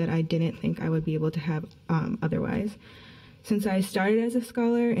opportunity that I didn't think I would be able to have otherwise. Since I started as a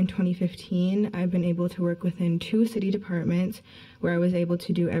scholar in 2015, I've been able to work within 2 city departments where I was able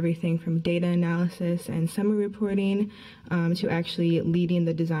to do everything from data analysis and summary reporting to actually leading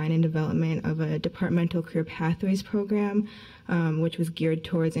the design and development of a departmental career pathways program, which was geared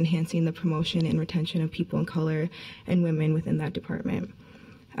towards enhancing the promotion and retention of people of color and women within that department.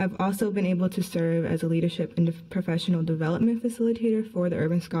 I've also been able to serve as a leadership and professional development facilitator for the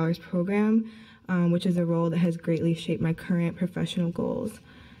Urban Scholars Program, which is a role that has greatly shaped my current professional goals.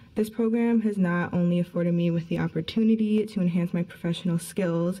 This program has not only afforded me with the opportunity to enhance my professional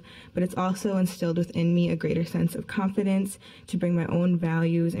skills, but it's also instilled within me a greater sense of confidence to bring my own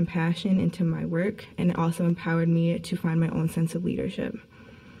values and passion into my work, and it also empowered me to find my own sense of leadership.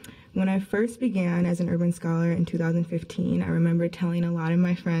 When I first began as an urban scholar in 2015, I remember telling a lot of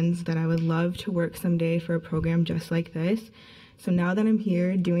my friends that I would love to work someday for a program just like this. So now that I'm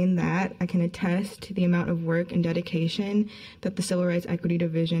here doing that, I can attest to the amount of work and dedication that the Civil Rights Equity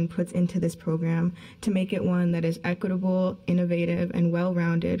Division puts into this program to make it one that is equitable, innovative, and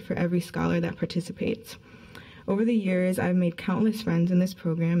well-rounded for every scholar that participates. Over the years, I've made countless friends in this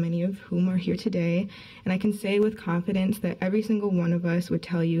program, many of whom are here today, and I can say with confidence that every single one of us would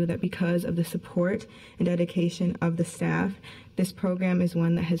tell you that because of the support and dedication of the staff, this program is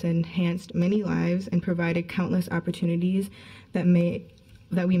one that has enhanced many lives and provided countless opportunities that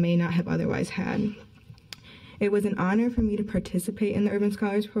we may not have otherwise had. It was an honor for me to participate in the Urban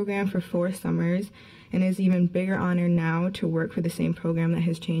Scholars Program for 4 summers, and it is an even bigger honor now to work for the same program that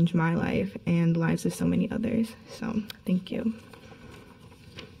has changed my life and the lives of so many others. So, thank you.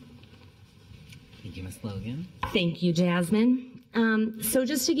 Thank you, Ms. Logan. Thank you, Jasmine. So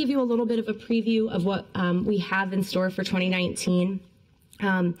just to give you a little bit of a preview of what we have in store for 2019,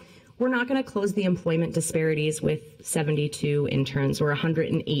 we're not going to close the employment disparities with 72 interns or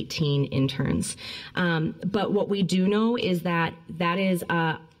 118 interns. But what we do know is that that is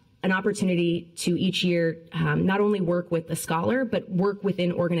an opportunity to each year not only work with the scholar, but work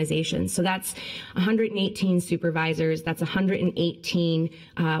within organizations. So that's 118 supervisors, that's 118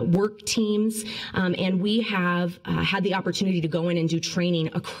 work teams, and we have had the opportunity to go in and do training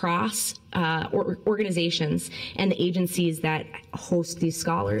across organizations and the agencies that host these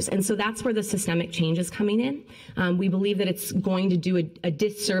scholars. And so that's where the systemic change is coming in. We believe that it's going to do a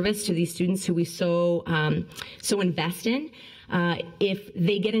disservice to these students who we so invest in. If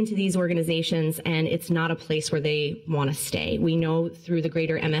they get into these organizations and it's not a place where they want to stay. We know through the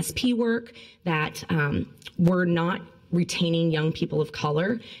greater MSP work that we're not retaining young people of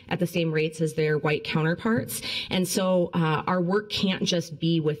color at the same rates as their white counterparts. And so our work can't just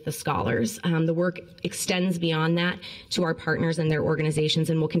be with the scholars. The work extends beyond that to our partners and their organizations,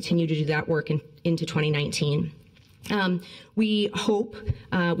 and we'll continue to do that work into 2019. We hope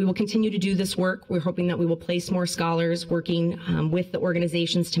we will continue to do this work. We're hoping that we will place more scholars working with the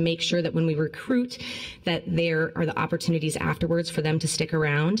organizations to make sure that when we recruit that there are the opportunities afterwards for them to stick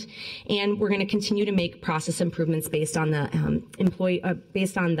around. And we're going to continue to make process improvements based on the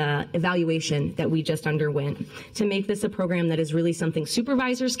based on the evaluation that we just underwent to make this a program that is really something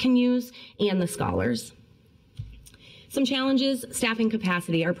supervisors can use and the scholars. Some challenges: staffing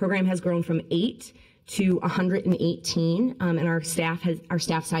capacity. Our program has grown from 8 to 118, and our staff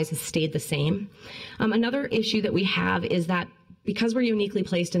size has stayed the same. Another issue that we have is that because we're uniquely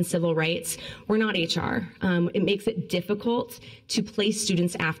placed in civil rights, we're not HR. It makes it difficult to place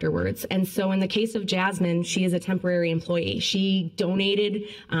students afterwards. And so in the case of Jasmine, she is a temporary employee. She donated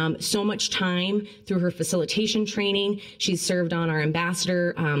so much time through her facilitation training. She's served on our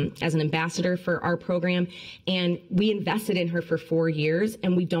ambassador, as an ambassador for our program. And we invested in her for 4 years,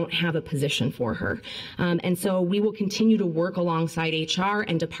 and we don't have a position for her. And so we will continue to work alongside HR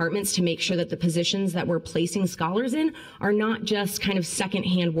and departments to make sure that the positions that we're placing scholars in are not just kind of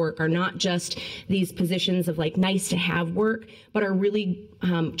secondhand work, are not just these positions of like nice to have work, but are really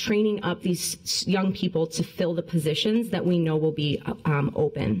training up these young people to fill the positions that we know will be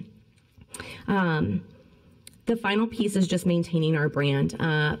open. The The final piece is just maintaining our brand.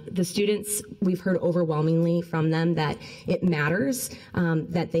 The students, we've heard overwhelmingly from them that it matters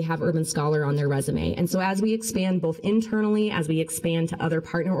that they have Urban Scholar on their resume. And so as we expand both internally, as we expand to other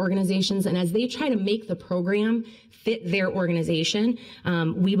partner organizations, and as they try to make the program fit their organization,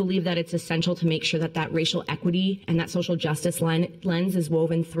 we believe that it's essential to make sure that that racial equity and that social justice lens is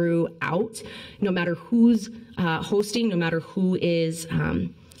woven throughout, no matter who's hosting, no matter who is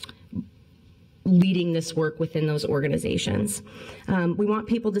leading this work within those organizations. We want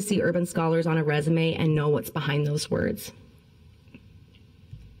people to see Urban Scholars on a resume and know what's behind those words.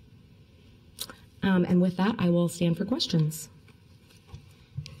 And with that, I will stand for questions.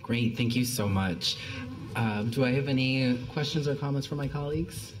 Great, thank you so much. Do I have any questions or comments from my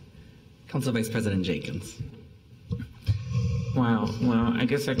colleagues? Council Vice President Jenkins. Wow, well, I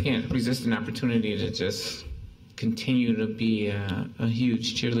guess I can't resist an opportunity to just continue to be a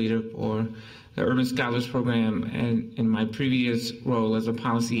huge cheerleader for the Urban Scholars Program. And in my previous role as a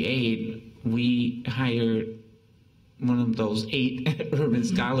policy aide, we hired one of those 8 Urban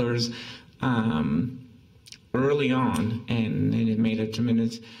Scholars early on, and it made a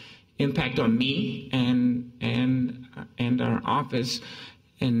tremendous impact on me and our office.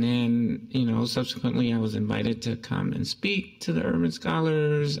 And then, you know, subsequently I was invited to come and speak to the Urban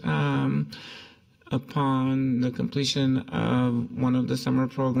Scholars upon the completion of one of the summer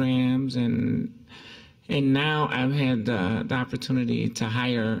programs, and now I've had the opportunity to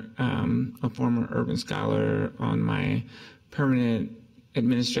hire a former Urban Scholar on my permanent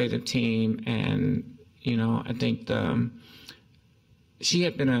administrative team. And you know, I think she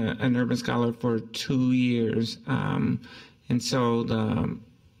had been an Urban Scholar for 2 years, and so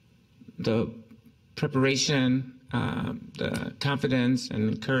the preparation, the confidence and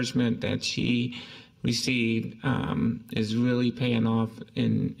encouragement that she received is really paying off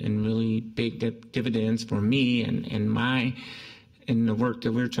in really big dividends for me and in the work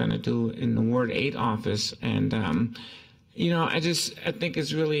that we're trying to do in the Ward 8 office. And you know, I think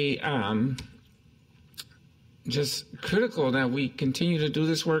it's really just critical that we continue to do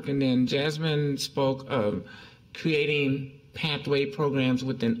this work. And then Jasmine spoke of creating pathway programs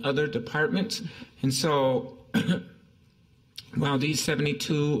within other departments. And so while these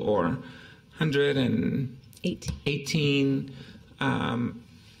 72 or 118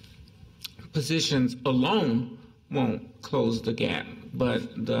 positions alone won't close the gap, but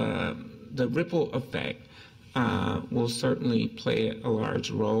the ripple effect will certainly play a large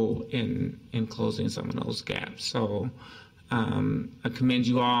role in closing some of those gaps. So I commend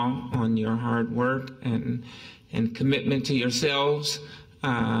you all on your hard work and commitment to yourselves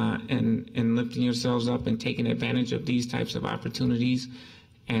and lifting yourselves up and taking advantage of these types of opportunities.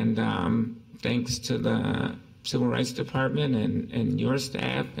 And thanks to the Civil Rights Department and your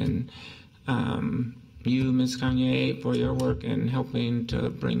staff and you, Ms. Kanye, for your work and helping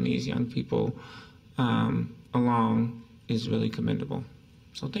to bring these young people along is really commendable.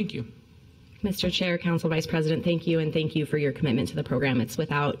 So thank you. Mr. Chair, Council Vice President, thank you, and thank you for your commitment to the program. It's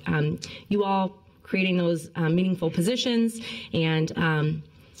without you all creating those meaningful positions, and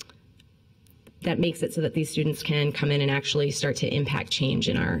that makes it so that these students can come in and actually start to impact change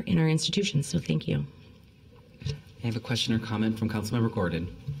in our institutions. So thank you. I have a question or comment from Councilmember Gordon.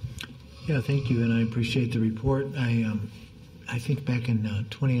 Yeah, thank you, and I appreciate the report. I think back in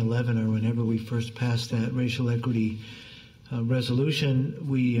 2011 or whenever we first passed that racial equity resolution,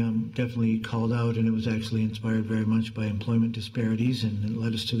 we definitely called out, and it was actually inspired very much by employment disparities, and it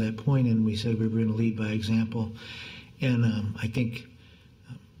led us to that point, and we said we were going to lead by example. And I think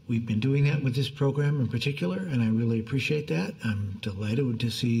we've been doing that with this program in particular, and I really appreciate that. I'm delighted to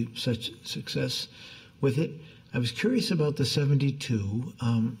see such success with it. I was curious about the 72,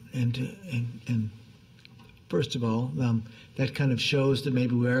 and first of all, that kind of shows that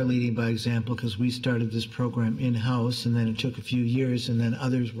maybe we are leading by example, because we started this program in-house, and then it took a few years, and then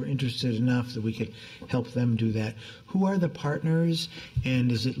others were interested enough that we could help them do that. Who are the partners, and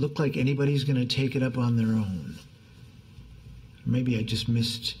does it look like anybody's going to take it up on their own? Maybe I just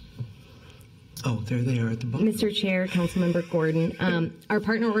missed. Oh, there they are at the bottom. Mr. Chair, Councilmember Gordon, our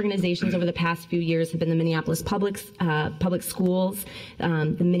partner organizations over the past few years have been the Minneapolis Public Schools,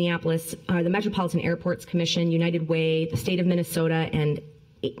 the Metropolitan Airports Commission, United Way, the state of Minnesota, and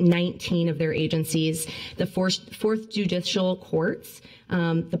 19 of their agencies, the Fourth Judicial Courts,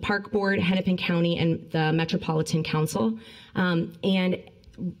 the Park Board, Hennepin County, and the Metropolitan Council. And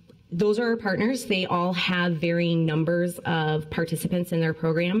those are our partners. They all have varying numbers of participants in their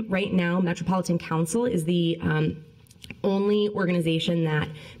program. Right now, Metropolitan Council is the only organization that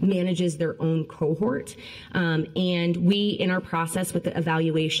manages their own cohort. And we, in our process with the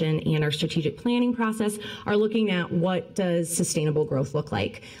evaluation and our strategic planning process, are looking at what does sustainable growth look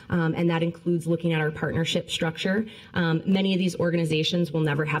like. And that includes looking at our partnership structure. Many of these organizations will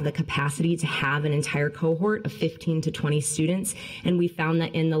never have the capacity to have an entire cohort of 15 to 20 students. And we found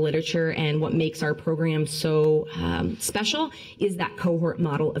that in the literature, and what makes our program so special is that cohort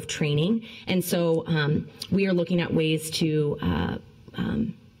model of training. And so we are looking at ways to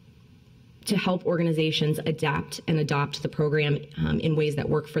help organizations adapt and adopt the program in ways that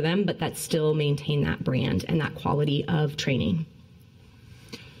work for them, but that still maintain that brand and that quality of training.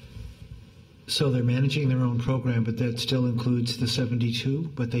 So they're managing their own program, but that still includes the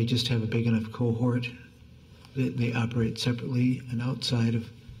 72, but they just have a big enough cohort that they operate separately and outside of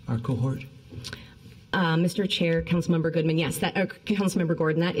our cohort? Mr. Chair, Councilmember Goodman, yes, Councilmember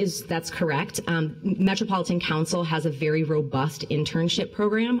Gordon, that's correct. Metropolitan Council has a very robust internship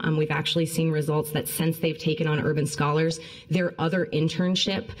program. We've actually seen results that since they've taken on Urban Scholars, their other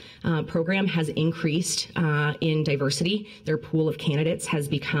internship program has increased in diversity. Their pool of candidates has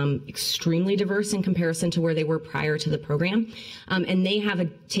become extremely diverse in comparison to where they were prior to the program. And they have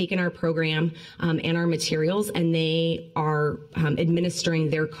taken our program and our materials, and they are administering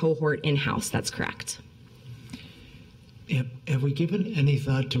their cohort in-house. That's correct. Have we given any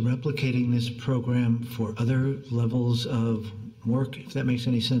thought to replicating this program for other levels of work, if that makes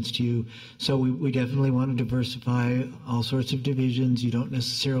any sense to you? So we definitely want to diversify all sorts of divisions. You don't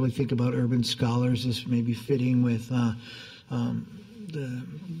necessarily think about Urban Scholars as maybe fitting with the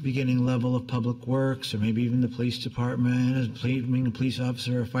beginning level of public works, or maybe even the police department as being a police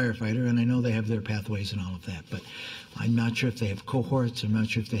officer or a firefighter. And I know they have their pathways and all of that, but I'm not sure if they have cohorts. I'm not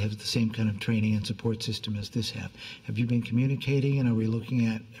sure if they have the same kind of training and support system as this have. Have you been communicating, and are we looking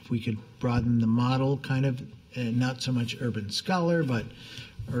at if we could broaden the model kind of, and not so much Urban Scholar, but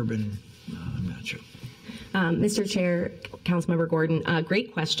urban, I'm not sure. Mr. Chair, Councilmember Gordon,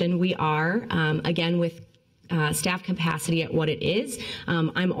 great question. We are, again, with staff capacity at what it is.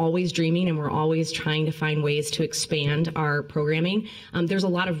 I'm always dreaming, and we're always trying to find ways to expand our programming. There's a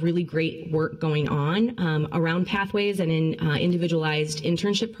lot of really great work going on around pathways and in individualized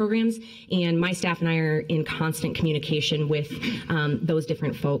internship programs, and my staff and I are in constant communication with those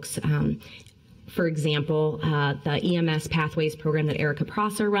different folks. For example, the EMS Pathways program that Erica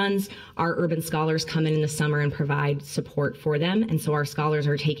Prosser runs, our Urban Scholars come in the summer and provide support for them. And so our scholars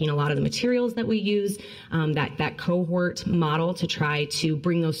are taking a lot of the materials that we use, that cohort model, to try to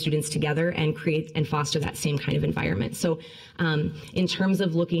bring those students together and create and foster that same kind of environment. So in terms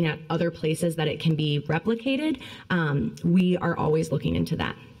of looking at other places that it can be replicated, we are always looking into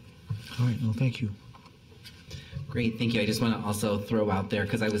that. All right, well, thank you. Great, thank you. I just want to also throw out there,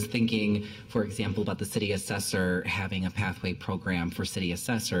 because I was thinking, for example, about the city assessor having a pathway program for city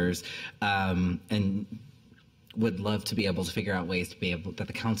assessors, and would love to be able to figure out ways to be able that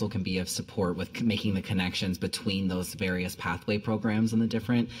the council can be of support with making the connections between those various pathway programs in the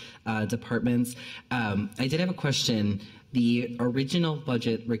different departments. I did have a question. The original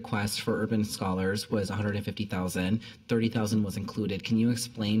budget request for Urban Scholars was $150,000. $30,000 was included. Can you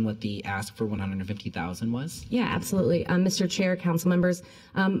explain what the ask for $150,000 was? Yeah, absolutely. Mr. Chair, council members,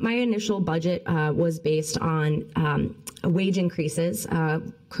 my initial budget was based on wage increases.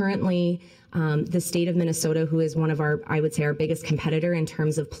 Currently, the state of Minnesota, who is one of our, I would say, our biggest competitor in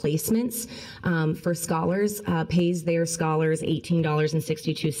terms of placements for scholars, pays their scholars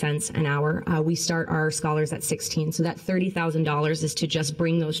 $18.62 an hour. We start our scholars at $16, so that $30,000 is to just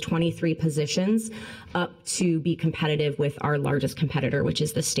bring those 23 positions up to be competitive with our largest competitor, which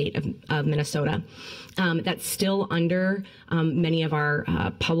is the state of Minnesota. That's still under many of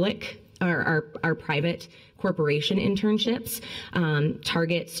our public or our private corporation internships.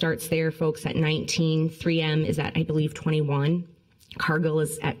 Target starts there, folks, at 19. 3M is at, I believe, 21. Cargill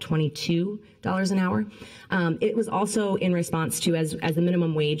is at $22 an hour. It was also in response to, as the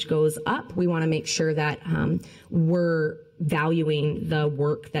minimum wage goes up, we want to make sure that we're valuing the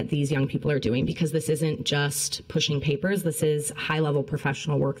work that these young people are doing, because this isn't just pushing papers. This is high-level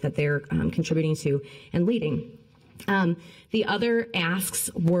professional work that they're contributing to and leading. The other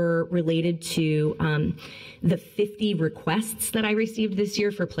asks were related to the 50 requests that I received this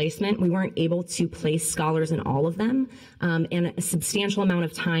year for placement. We weren't able to place scholars in all of them, and a substantial amount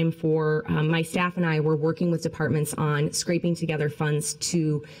of time for my staff and I were working with departments on scraping together funds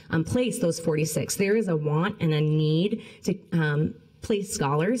to place those 46. There is a want and a need to place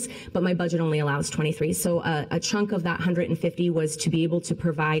scholars, but my budget only allows 23. So a chunk of that 150 was to be able to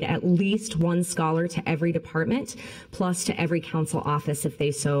provide at least one scholar to every department, plus to every council office if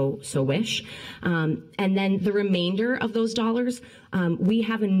they so wish. And then the remainder of those dollars, we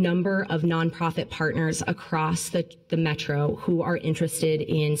have a number of nonprofit partners across the metro who are interested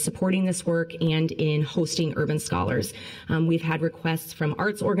in supporting this work and in hosting urban scholars. We've had requests from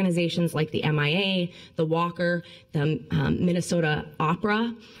arts organizations like the MIA, the Walker, the Minnesota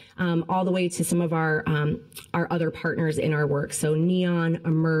Opera, all the way to some of our other partners in our work. So Neon,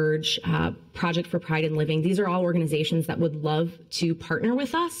 Emerge, Project for Pride and Living. These are all organizations that would love to partner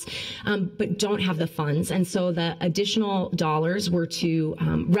with us, but don't have the funds. And so the additional dollars were to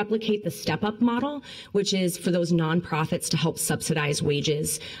replicate the step-up model, which is for those nonprofits to help subsidize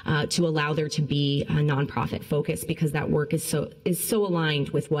wages to allow there to be a nonprofit focus, because that work is so aligned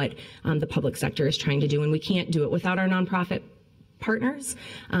with what the public sector is trying to do, and we can't do it without our nonprofit partners.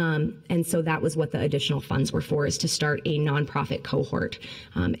 And so that was what the additional funds were for, is to start a nonprofit cohort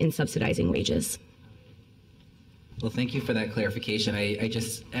in subsidizing wages. Well, thank you for that clarification. I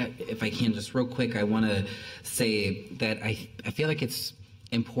just, if I can, just real quick, I want to say that I feel like it's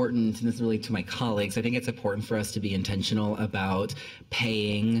important, and this is really to my colleagues, I think it's important for us to be intentional about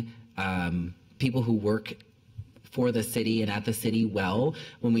paying people who work for the city and at the city well.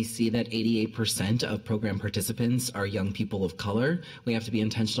 When we see that 88% of program participants are young people of color, we have to be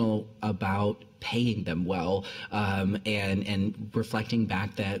intentional about paying them well, and reflecting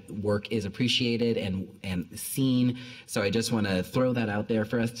back that work is appreciated and seen. So I just want to throw that out there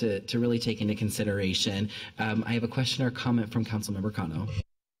for us to really take into consideration. I have a question or comment from Councilmember Cano.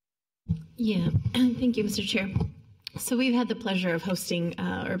 Yeah, thank you, Mr. Chair. So we've had the pleasure of hosting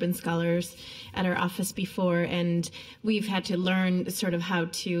urban scholars at our office before, and we've had to learn sort of how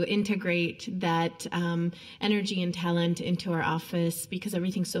to integrate that energy and talent into our office, because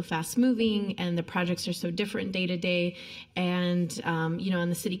everything's so fast moving and the projects are so different day to day. And, you know, on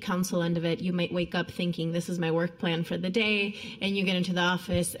the city council end of it, you might wake up thinking this is my work plan for the day, and you get into the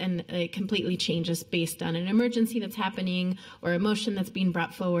office and it completely changes based on an emergency that's happening or a motion that's being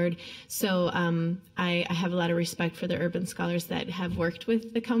brought forward. So I have a lot of respect for the urban scholars that have worked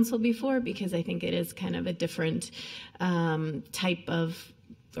with the council before, because I think it is kind of a different type of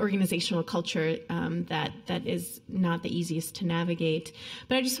organizational culture that is not the easiest to navigate.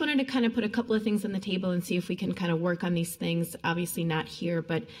 But I just wanted to kind of put a couple of things on the table and see if we can kind of work on these things, obviously not here,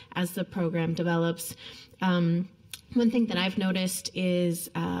 but as the program develops. One thing that I've noticed is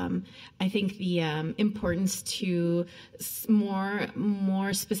I think the importance to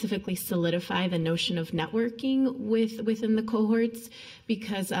more specifically solidify the notion of networking within the cohorts,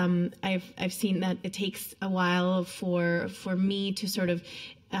 because I've seen that it takes a while for me to sort of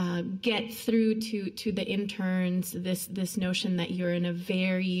get through to the interns this notion that you're in a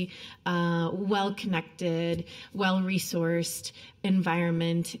very well-connected, well-resourced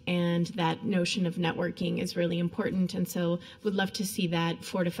environment, and that notion of networking is really important. And so would love to see that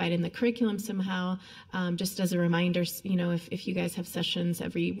fortified in the curriculum somehow, just as a reminder, you know, if you guys have sessions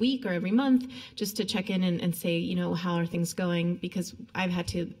every week or every month, just to check in and say, you know, how are things going? Because I've had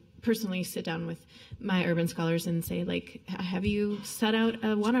to personally sit down with my urban scholars and say, like, have you set out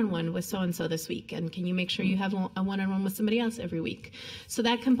a one-on-one with so-and-so this week? And can you make sure you have a one-on-one with somebody else every week? So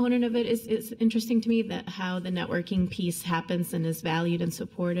that component of it is interesting to me, that how the networking piece happens and is valued and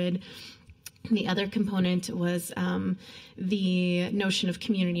supported. The other component was the notion of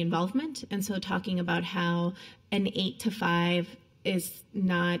community involvement. And so talking about how an 8 to 5 is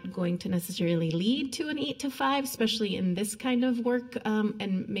not going to necessarily lead to an 8 to 5, especially in this kind of work.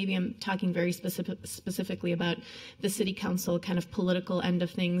 And maybe I'm talking very specifically about the city council kind of political end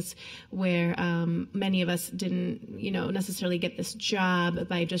of things, where many of us didn't, you know, necessarily get this job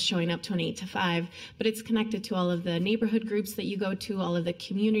by just showing up to an 8 to 5, but it's connected to all of the neighborhood groups that you go to, all of the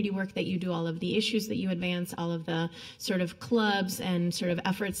community work that you do, all of the issues that you advance, all of the sort of clubs and sort of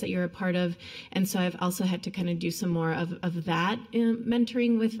efforts that you're a part of. And so I've also had to kind of do some more of that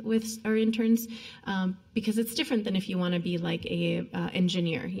mentoring with our interns, because it's different than if you want to be like a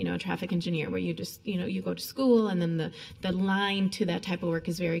engineer, you know, a traffic engineer, where you just, you know, you go to school and then the line to that type of work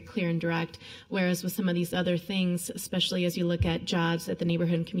is very clear and direct. Whereas with some of these other things, especially as you look at jobs at the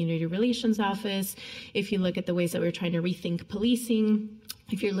Neighborhood and Community Relations Office, if you look at the ways that we're trying to rethink policing,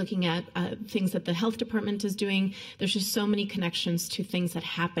 if you're looking at things that the health department is doing, there's just so many connections to things that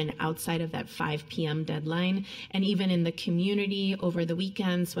happen outside of that 5 p.m. deadline. And even in the community over the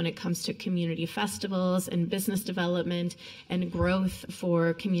weekends, when it comes to community festivals and business development and growth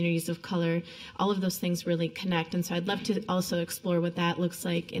for communities of color, all of those things really connect. And so I'd love to also explore what that looks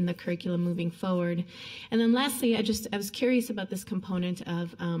like in the curriculum moving forward. And then lastly, I was curious about this component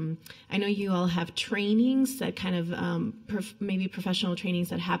of, I know you all have trainings that kind of maybe professional trainings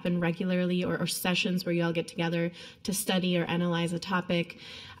that happen regularly, or sessions where you all get together to study or analyze a topic.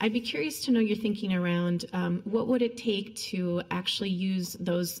 I'd be curious to know your thinking around what would it take to actually use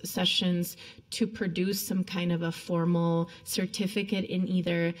those sessions to produce some kind of a formal certificate in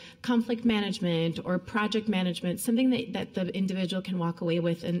either conflict management or project management, something that the individual can walk away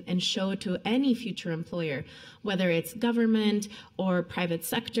with and show to any future employer, whether it's government or private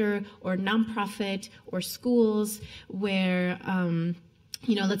sector or nonprofit or schools, where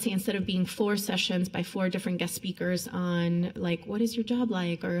let's say instead of being 4 sessions by 4 different guest speakers on like, what is your job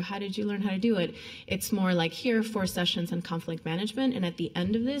like, or how did you learn how to do it? It's more like, here are 4 sessions on conflict management, and at the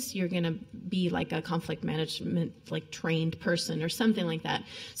end of this, you're going to be like a conflict management like trained person or something like that.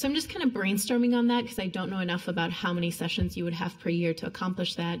 So I'm just kind of brainstorming on that because I don't know enough about how many sessions you would have per year to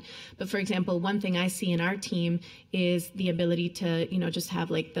accomplish that. But for example, one thing I see in our team is the ability to, just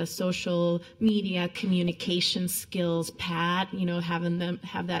have like the social media communication skills, having them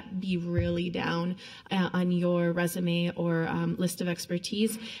have that be really down on your resume or list of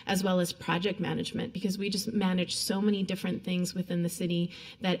expertise, as well as project management, because we just manage so many different things within the city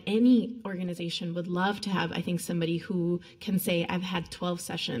that any organization would love to have, I think, somebody who can say, I've had 12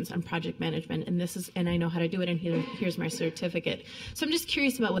 sessions on project management, and I know how to do it, and here's my certificate. So I'm just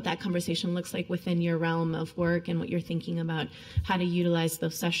curious about what that conversation looks like within your realm of work and what you're thinking about how to utilize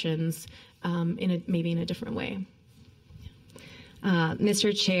those sessions maybe in a different way.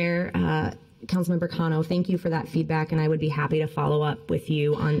 Mr. Chair, Councilmember Cano, thank you for that feedback, and I would be happy to follow up with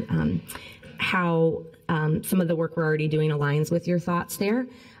you on how some of the work we're already doing aligns with your thoughts there.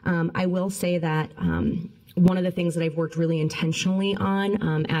 I will say that one of the things that I've worked really intentionally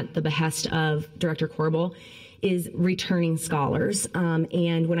on at the behest of Director Corbel is returning scholars.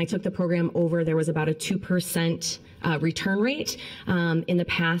 And when I took the program over, there was about a 2% return rate. In the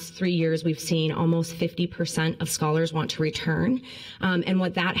past 3 years, we've seen almost 50% of scholars want to return. And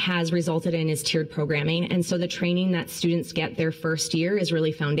what that has resulted in is tiered programming. And so the training that students get their first year is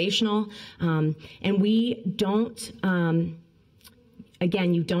really foundational. And we don't,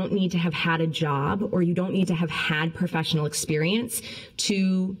 again, you don't need to have had a job, or you don't need to have had professional experience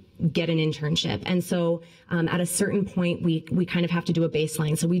to get an internship. And so at a certain point, we kind of have to do a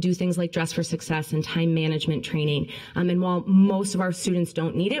baseline. So we do things like Dress for Success and time management training. And while most of our students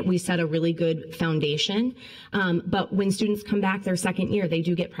don't need it, we set a really good foundation. But when students come back their second year, they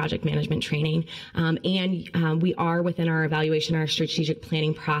do get project management training. And we are, within our evaluation, our strategic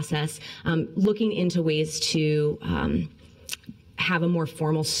planning process, looking into ways to have a more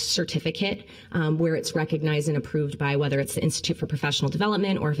formal certificate where it's recognized and approved by, whether it's the Institute for Professional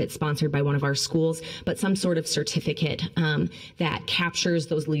Development or if it's sponsored by one of our schools, but some sort of certificate that captures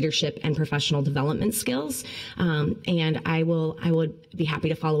those leadership and professional development skills. And I would be happy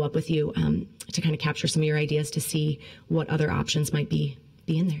to follow up with you to kind of capture some of your ideas to see what other options might be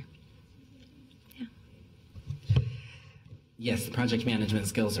in there. Yes, project management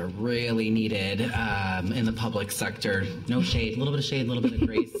skills are really needed in the public sector. No shade, a little bit of shade, a little bit of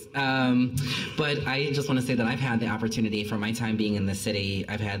grace. But I just want to say that I've had the opportunity, from my time being in the city,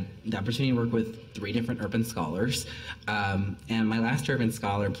 I've had the opportunity to work with 3 different urban scholars. And my last urban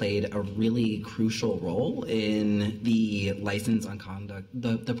scholar played a really crucial role in the license on conduct,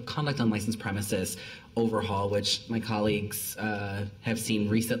 the conduct on licensed premises overhaul, which my colleagues have seen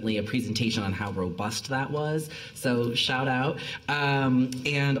recently, a presentation on how robust that was. So shout out.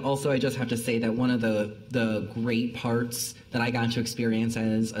 And also I just have to say that one of the great parts that I got to experience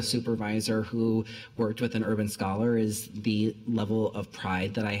as a supervisor who worked with an urban scholar is the level of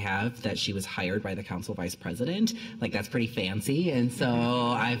pride that I have that she was hired by the council vice president. Like, that's pretty fancy. And so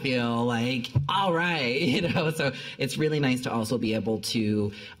I feel like, all right, so it's really nice to also be able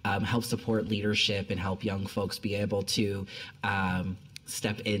to help support leadership and help young folks be able to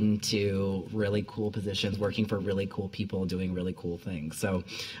step into really cool positions, working for really cool people, doing really cool things. So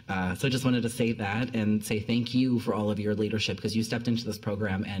just wanted to say that and say thank you for all of your leadership, because you stepped into this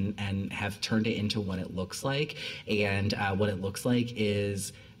program and have turned it into what it looks like. And what it looks like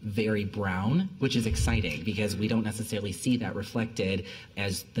is very brown, which is exciting because we don't necessarily see that reflected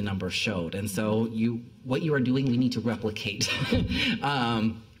as the numbers showed. And so what you are doing, we need to replicate.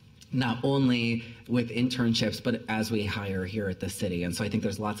 not only with internships, but as we hire here at the city. And so I think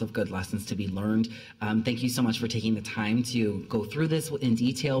there's lots of good lessons to be learned. Thank you so much for taking the time to go through this in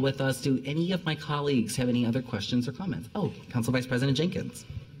detail with us. Do any of my colleagues have any other questions or comments? Oh, Council Vice President Jenkins.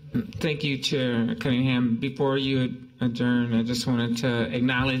 Thank you, Chair Cunningham. Before you adjourn, I just wanted to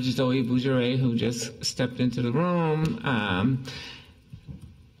acknowledge Zoe Bougeret, who just stepped into the room.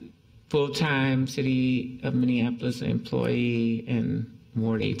 Full-time City of Minneapolis employee and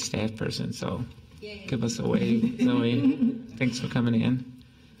Ward 8 staff person. So give us a wave, Zoe. Thanks for coming in.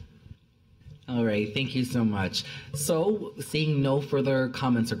 All right, thank you so much. So, seeing no further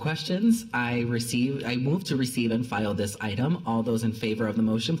comments or questions, I move to receive and file this item. All those in favor of the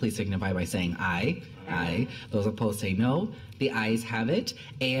motion, please signify by saying aye. Aye. Those opposed say no. The ayes have it,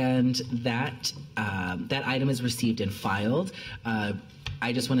 and that item is received and filed.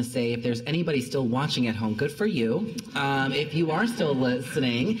 I just want to say, if there's anybody still watching at home, good for you. If you are still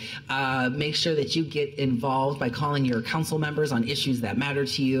listening, make sure that you get involved by calling your council members on issues that matter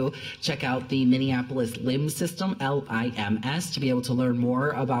to you. Check out the Minneapolis LIMS system, LIMS, to be able to learn more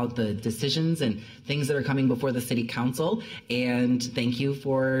about the decisions and things that are coming before the City Council. And thank you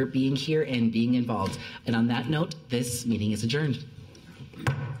for being here and being involved. And on that note, this meeting is adjourned.